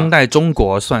际上当代中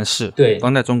国算是，对，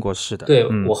当代中国是的，对，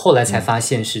我后来才发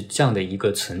现是这样的一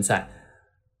个存在。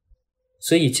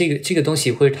所以这个东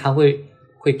西它会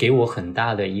给我很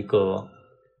大的一个，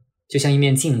就像一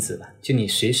面镜子吧，就你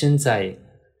随身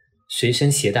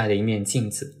携带的一面镜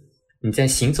子，你在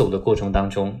行走的过程当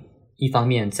中，一方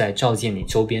面在照见你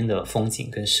周边的风景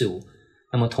跟事物，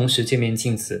那么同时这面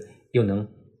镜子又能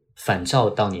反照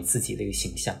到你自己的一个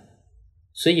形象。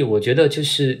所以我觉得就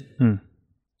是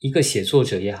一个写作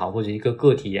者也好，或者一个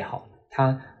个体也好，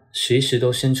他随时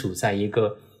都身处在一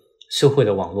个社会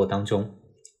的网络当中，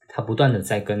他不断的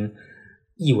在跟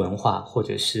异文化或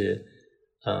者是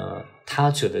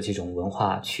他者的这种文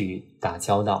化去打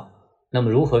交道。那么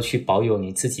如何去保有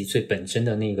你自己最本真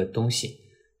的那个东西，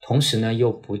同时呢又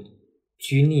不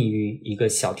拘泥于一个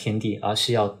小天地，而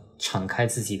是要敞开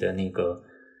自己的那个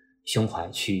胸怀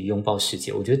去拥抱世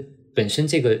界。我觉得本身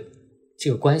这个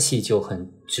关系就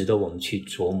很值得我们去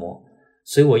琢磨，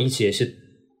所以我一直也是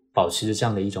保持着这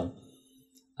样的一种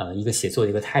一个写作的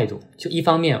一个态度。就一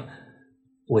方面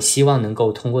我希望能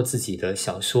够通过自己的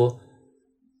小说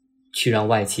去让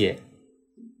外界，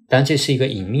当然这是一个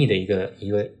隐秘的一个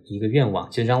愿望，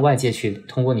就让外界去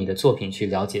通过你的作品去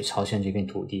了解潮汕这片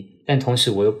土地，但同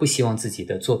时我又不希望自己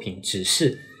的作品只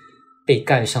是被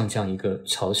盖上这样一个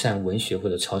潮汕文学或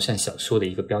者潮汕小说的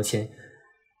一个标签，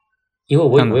因为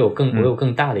我有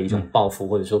更大的一种抱负，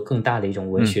或者说更大的一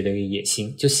种文学的一个野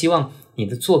心，就希望你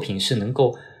的作品是能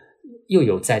够又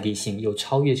有在地性，又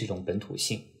超越这种本土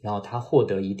性，然后它获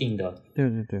得一定的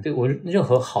对我任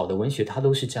何好的文学它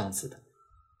都是这样子的，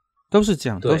都是这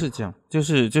样，就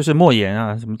是莫言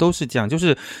啊，什么都是这样。就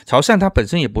是潮汕它本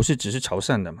身也不是只是潮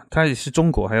汕的嘛，它也是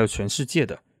中国还有全世界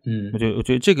的我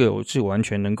觉得这个我是完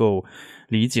全能够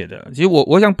理解的。其实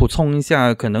我想补充一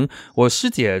下，可能我师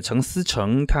姐陈思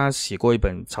成她写过一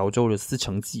本潮州的思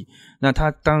成记，那她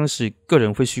当然是个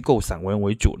人非虚构散文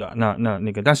为主的，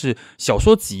那个但是小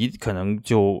说集可能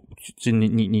就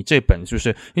你这本就是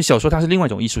因为小说它是另外一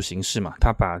种艺术形式嘛，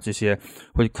它把这些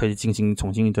可以进行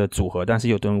重新的组合，但是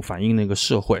有的反映那个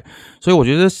社会，所以我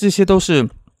觉得这些都是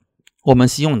我们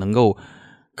希望能够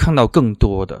看到更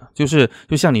多的，就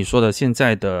像你说的，现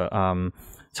在的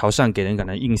潮汕给人感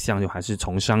的印象就还是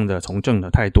从商的从政的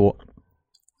太多。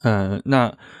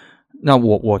那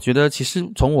我觉得其实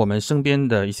从我们身边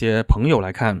的一些朋友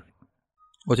来看，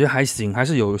我觉得还行，还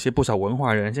是有一些不少文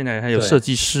化人，现在还有设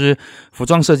计师、服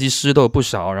装设计师都有不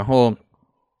少，然后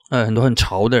很多很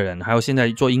潮的人，还有现在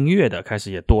做音乐的开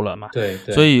始也多了嘛。对，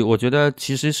所以我觉得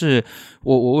其实是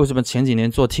我为什么前几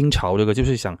年做听潮这个，就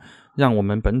是想让我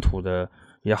们本土的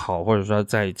也好，或者说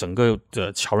在整个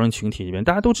的潮人群体里面，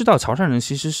大家都知道潮汕人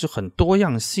其实是很多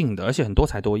样性的，而且很多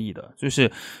才多艺的，就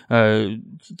是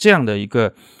这样的一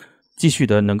个继续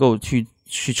的能够去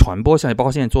传播下来，包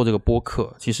括现在做这个播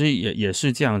客，其实也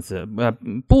是这样子，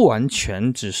不完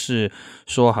全只是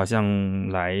说好像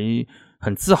来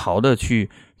很自豪的去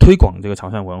推广这个潮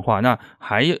汕文化，那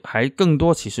还更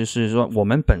多其实是说我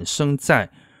们本身在，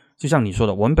就像你说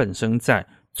的，我们本身在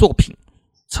作品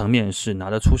层面是拿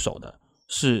得出手的，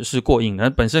是过硬的，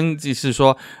本身就是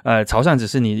说潮汕只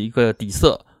是你一个底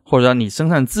色，或者说你身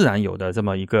上自然有的这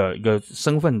么一个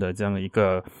身份的这样的一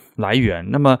个来源，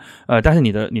那么但是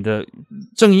你的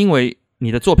正因为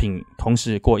你的作品同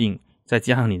时过硬，再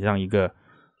加上你这样一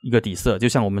个底色，就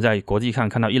像我们在国际看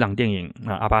到伊朗电影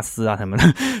阿巴斯啊什么的，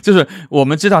就是我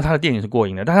们知道他的电影是过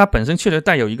硬的，但它本身确实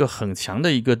带有一个很强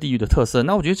的一个地域的特色，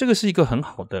那我觉得这个是一个很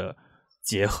好的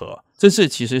结合，这是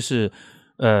其实是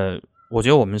我觉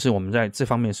得我们在这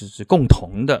方面是共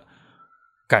同的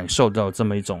感受到这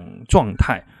么一种状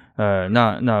态，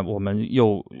那我们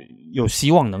又希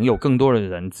望能有更多的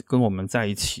人跟我们在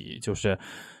一起，就是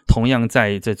同样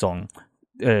在这种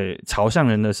潮汕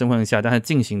人的身份下，但是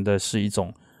进行的是一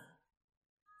种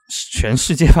全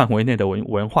世界范围内的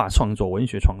文化创作、文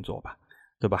学创作吧，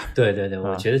对吧？对，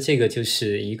我觉得这个就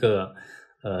是一个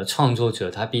创作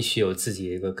者他必须有自己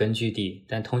的一个根据地，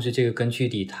但同时这个根据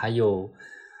地他又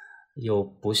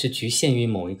不是局限于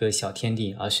某一个小天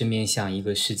地，而是面向一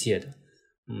个世界的。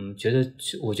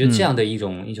我觉得这样的一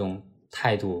种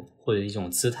态度或者一种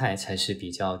姿态才是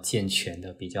比较健全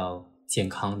的、比较健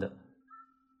康的。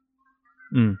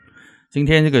今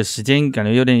天这个时间感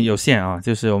觉有点有限啊，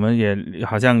就是我们也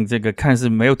好像这个看似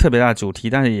没有特别大的主题，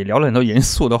但是也聊了很多严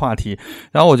肃的话题。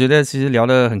然后我觉得其实聊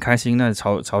得很开心，那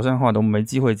潮汕话都没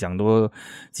机会讲多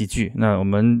几句。那我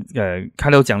们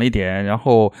开头讲了一点，然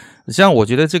后实际上我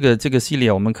觉得这个系列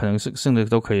我们可能甚至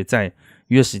都可以再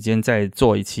约时间再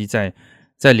做一期，再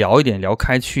聊一点，聊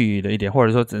开去的一点，或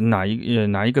者说哪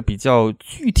一个比较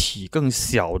具体更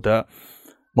小的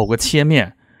某个切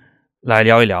面来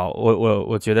聊一聊，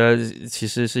我觉得其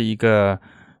实是一个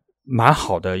蛮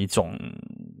好的一种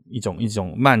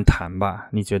漫谈吧，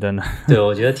你觉得呢？对，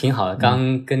我觉得挺好的。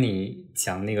刚跟你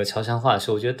讲那个潮汕话的时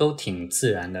候，我觉得都挺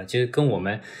自然的，就是跟我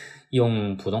们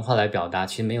用普通话来表达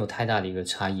其实没有太大的一个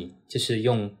差异，就是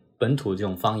用本土这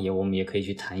种方言，我们也可以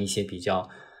去谈一些比较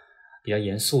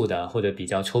严肃的或者比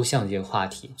较抽象的这些话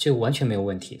题，这完全没有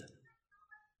问题的。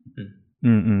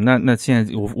那现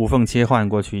在无缝切换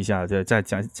过去一下，再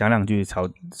讲两句潮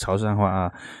汕话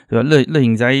啊。你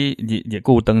现在也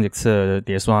顾登一次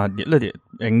碟山，你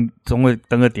总会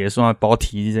登个碟山保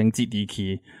体这种基地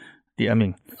去第二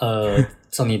名。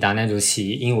中年大呢就是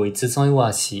因为之前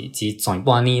我是前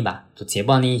半年吧，就前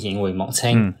半年因为疫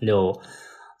情了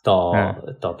到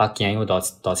北京又到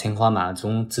清华嘛，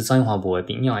从之前话无会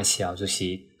朋友的时候，就是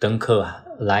登课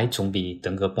来准备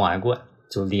登个半个月，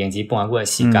就2至半个月的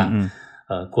时间。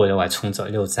过了我创作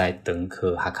了再等去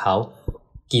学校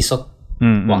继续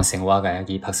完成我的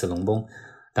一个博士论文，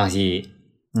但是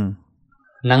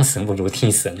人算不如天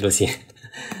算，就是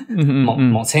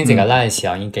目前这个来的时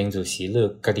候已经就是你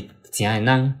家己正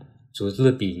的人，就是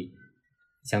你比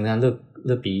像这样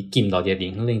你比进到这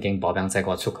边你已经保障再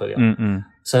过出去了，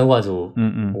所以我就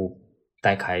有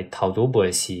大概头拄尾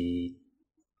是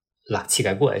6-7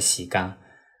个月的时间。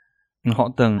好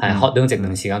等这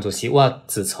段时间就是我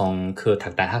自从去读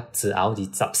大学之後的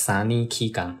13年期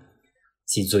間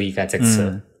是最嘅這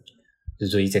次，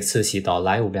最這次是到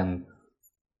來有兩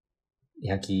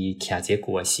也個徛這久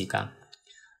嘅時間。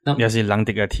那也是人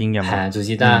哋嘅聽嘅嘛，就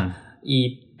是當伊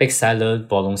比賽了，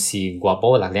無論是外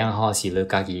部力量好，是你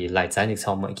家己內在的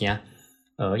操物件，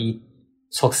伊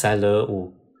促使了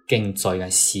有更多嘅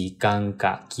時間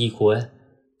甲機會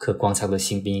去觀察到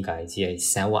身邊嘅這個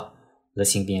生活。你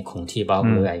身边的群体，包括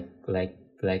你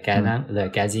来家人、你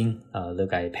家人你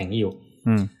家朋友，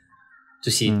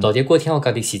就是到底过天我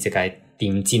觉得是一个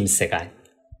沉浸式的、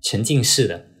沉浸式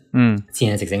的，这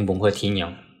样一种文化体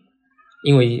验。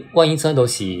因为我以前都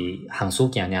是寒暑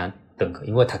假那等去，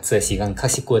因为我读书的时间确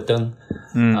实过长，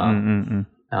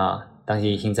但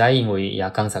是现在因为也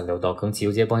工作了到广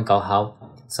州这边高校，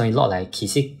所以落来其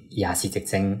实也是一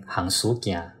种寒暑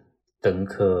假等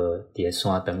去伫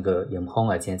山等去迎风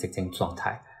的这种状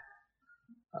态。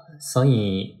所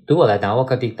以对我来讲，我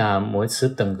觉得每次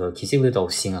等去，其实我都有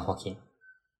新的发现。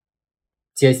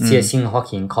这新的发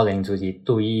现可能就是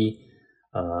对于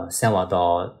生活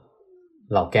到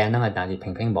老家那个但是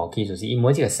偏偏无去，就是伊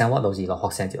每一个生活都是落发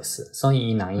生就是，所以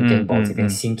伊人已经无一种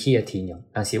新奇的体验。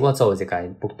但是我作为一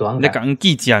个不断你讲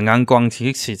记者眼光其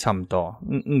实是差不多，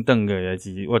等个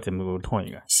是我怎么有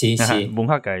睇个？是文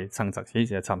化界创作其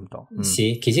实差不多。是，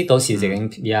其实都是一种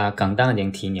也简单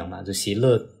的体验嘛，就是你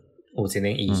有一种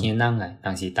异乡人诶，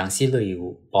但是当时你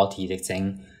有保持一种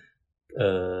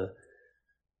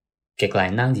隔来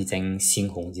人一种生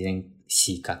活一种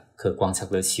视角去观察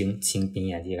你身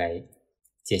边诶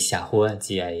这个社会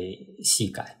这个世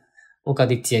界，我觉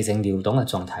得这种流动的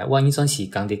状态，我以前是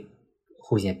讲得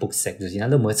非常不适，就是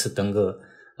咱你每次等个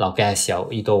老家的时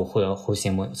候，伊都有非常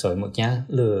所以物件，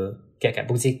你格格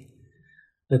不入，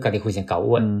你觉得非常搞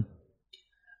稳。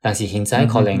但是现在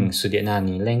可能随着那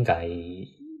年龄个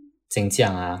增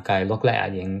长啊，个落来啊，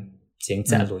已经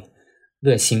积累，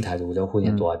你的心态有了非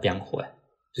常大的变化。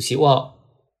就是我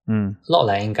落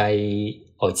来应该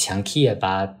会长期的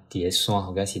把伫个山，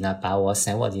或者是把我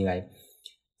生活这个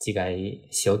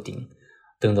小镇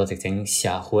当做一种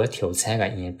社会调查的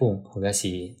样本，或者是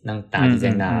咱打一种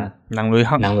人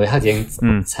类学这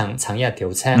种产业调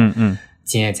查，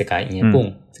这样一个样本，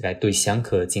一个对象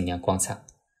去尽量观察。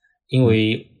因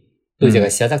为对这个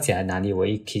写作者的能力，我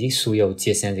其实需要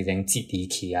接上一种接地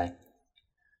气的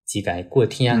一个过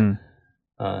程，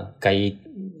可以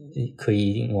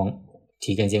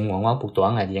提供一种源源不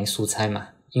断的这种素材嘛。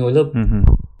因为你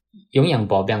永远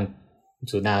无变，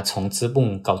就从资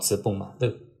本到资本嘛，你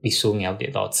必须了解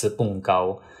到资本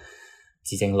到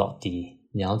这种落地，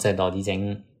然后再到这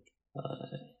种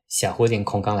社会这种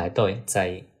空间内底，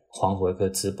再还回去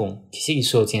资本。其实伊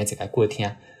需要这样一个过程，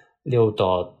了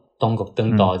到中国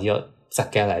等到这个作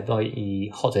家内底，伊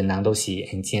好多人都是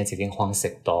用这样一种方式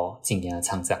到进行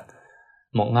创作。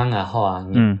木偶也好啊，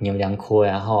牛羊科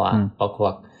也好啊，包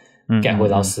括格非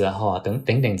老师也好啊，等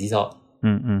等这种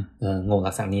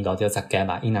50-60年代这作家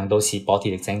吧，伊人都是保持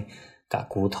一种甲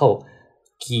骨头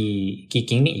其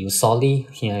经历有梳理，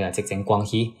现在这种关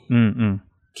系。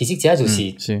其实这就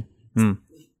是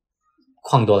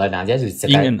看到来讲，这就是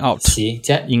一个 in and out， 是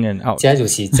这 in and out， 这就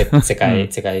是一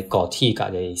个个体甲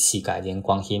的世界这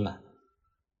关系嘛。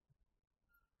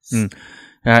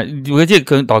我这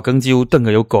跟到广州等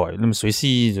个有改，那么随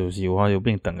时就是有有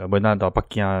变等个，不然到北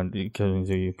京可能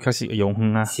就开始永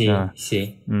远啊。是，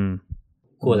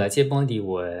过来这本地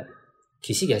话，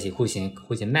其实也是非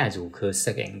常慢入去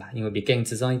适应吧，因为毕竟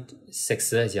这种硕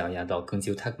士的时候也到广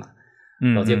州读嘛，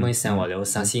到这边生活了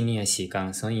3-4年的时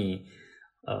间，所以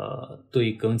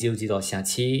对广州这座城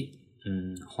市，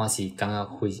还是感觉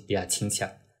会比较亲切，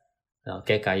然后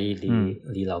加伊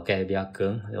离老家比较近，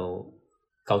然后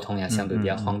交通也相对比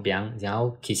较方便，然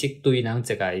后其实对于咱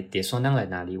这个第三人来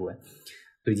哪里话，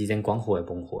对这种广阔的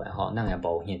文化吼，咱也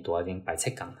无遐大种排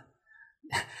斥感。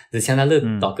而且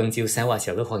你到广州生活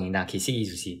时候，你发现其实伊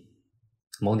就是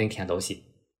某点听到是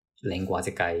另外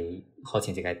一个好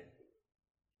像一个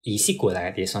意识过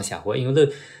来的第三社会，因为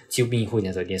你周边非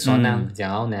常多第三人，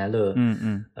然后呢，你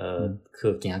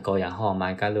去行街也好，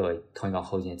买甲你会通过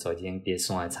好像做这种第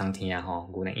三的餐厅啊吼，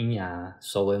牛奶饮啊、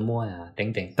烧尾馍啊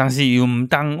等等。但是又唔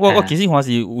当，我其实还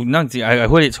是有咱会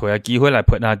会找个机会来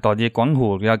拍到啲广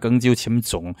府比较广州深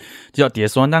种，只要第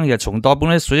三人嘅从到本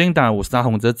来虽然但有3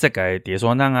分之这个第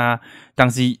三人啊，但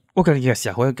是我觉得个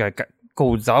社会个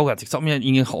构造个，一方面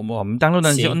已经好无，唔当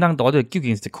咱就咱到底究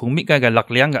竟是空密个力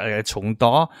量个从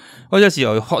到，或者是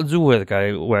有学入个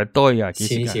话对啊，其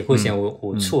实是非常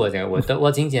有处的这个。我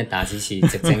真正打击是一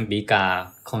种比较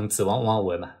控制往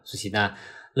话嘛，就是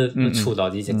你处到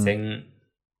这种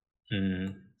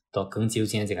到广州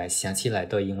这个城市内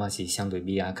底，因为是相对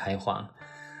比较开放，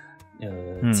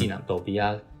技能都比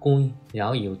较高，然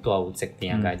后又带有一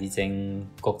定个这种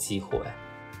国际化。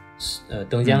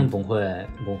当然文化的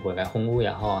氛围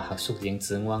也好，学术这种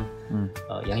资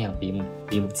源，样比目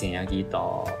前去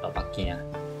到北京，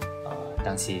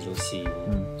但是就是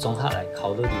综合来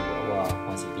考虑的话，我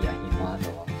还是比较喜欢到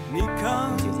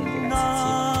就这个城市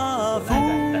嘛，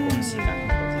来东西干，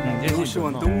有时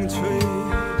往东吹，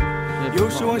有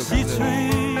时往西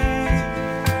吹。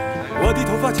我的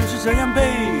头发就是这样被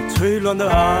吹乱的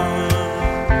啊。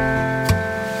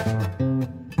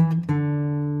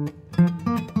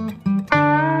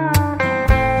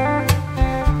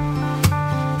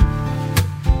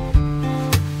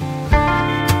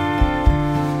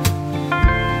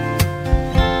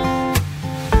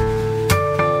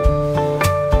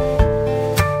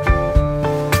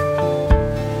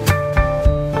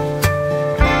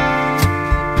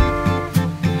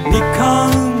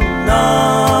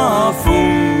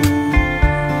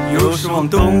往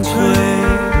东吹，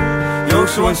又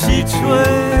是往西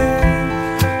吹。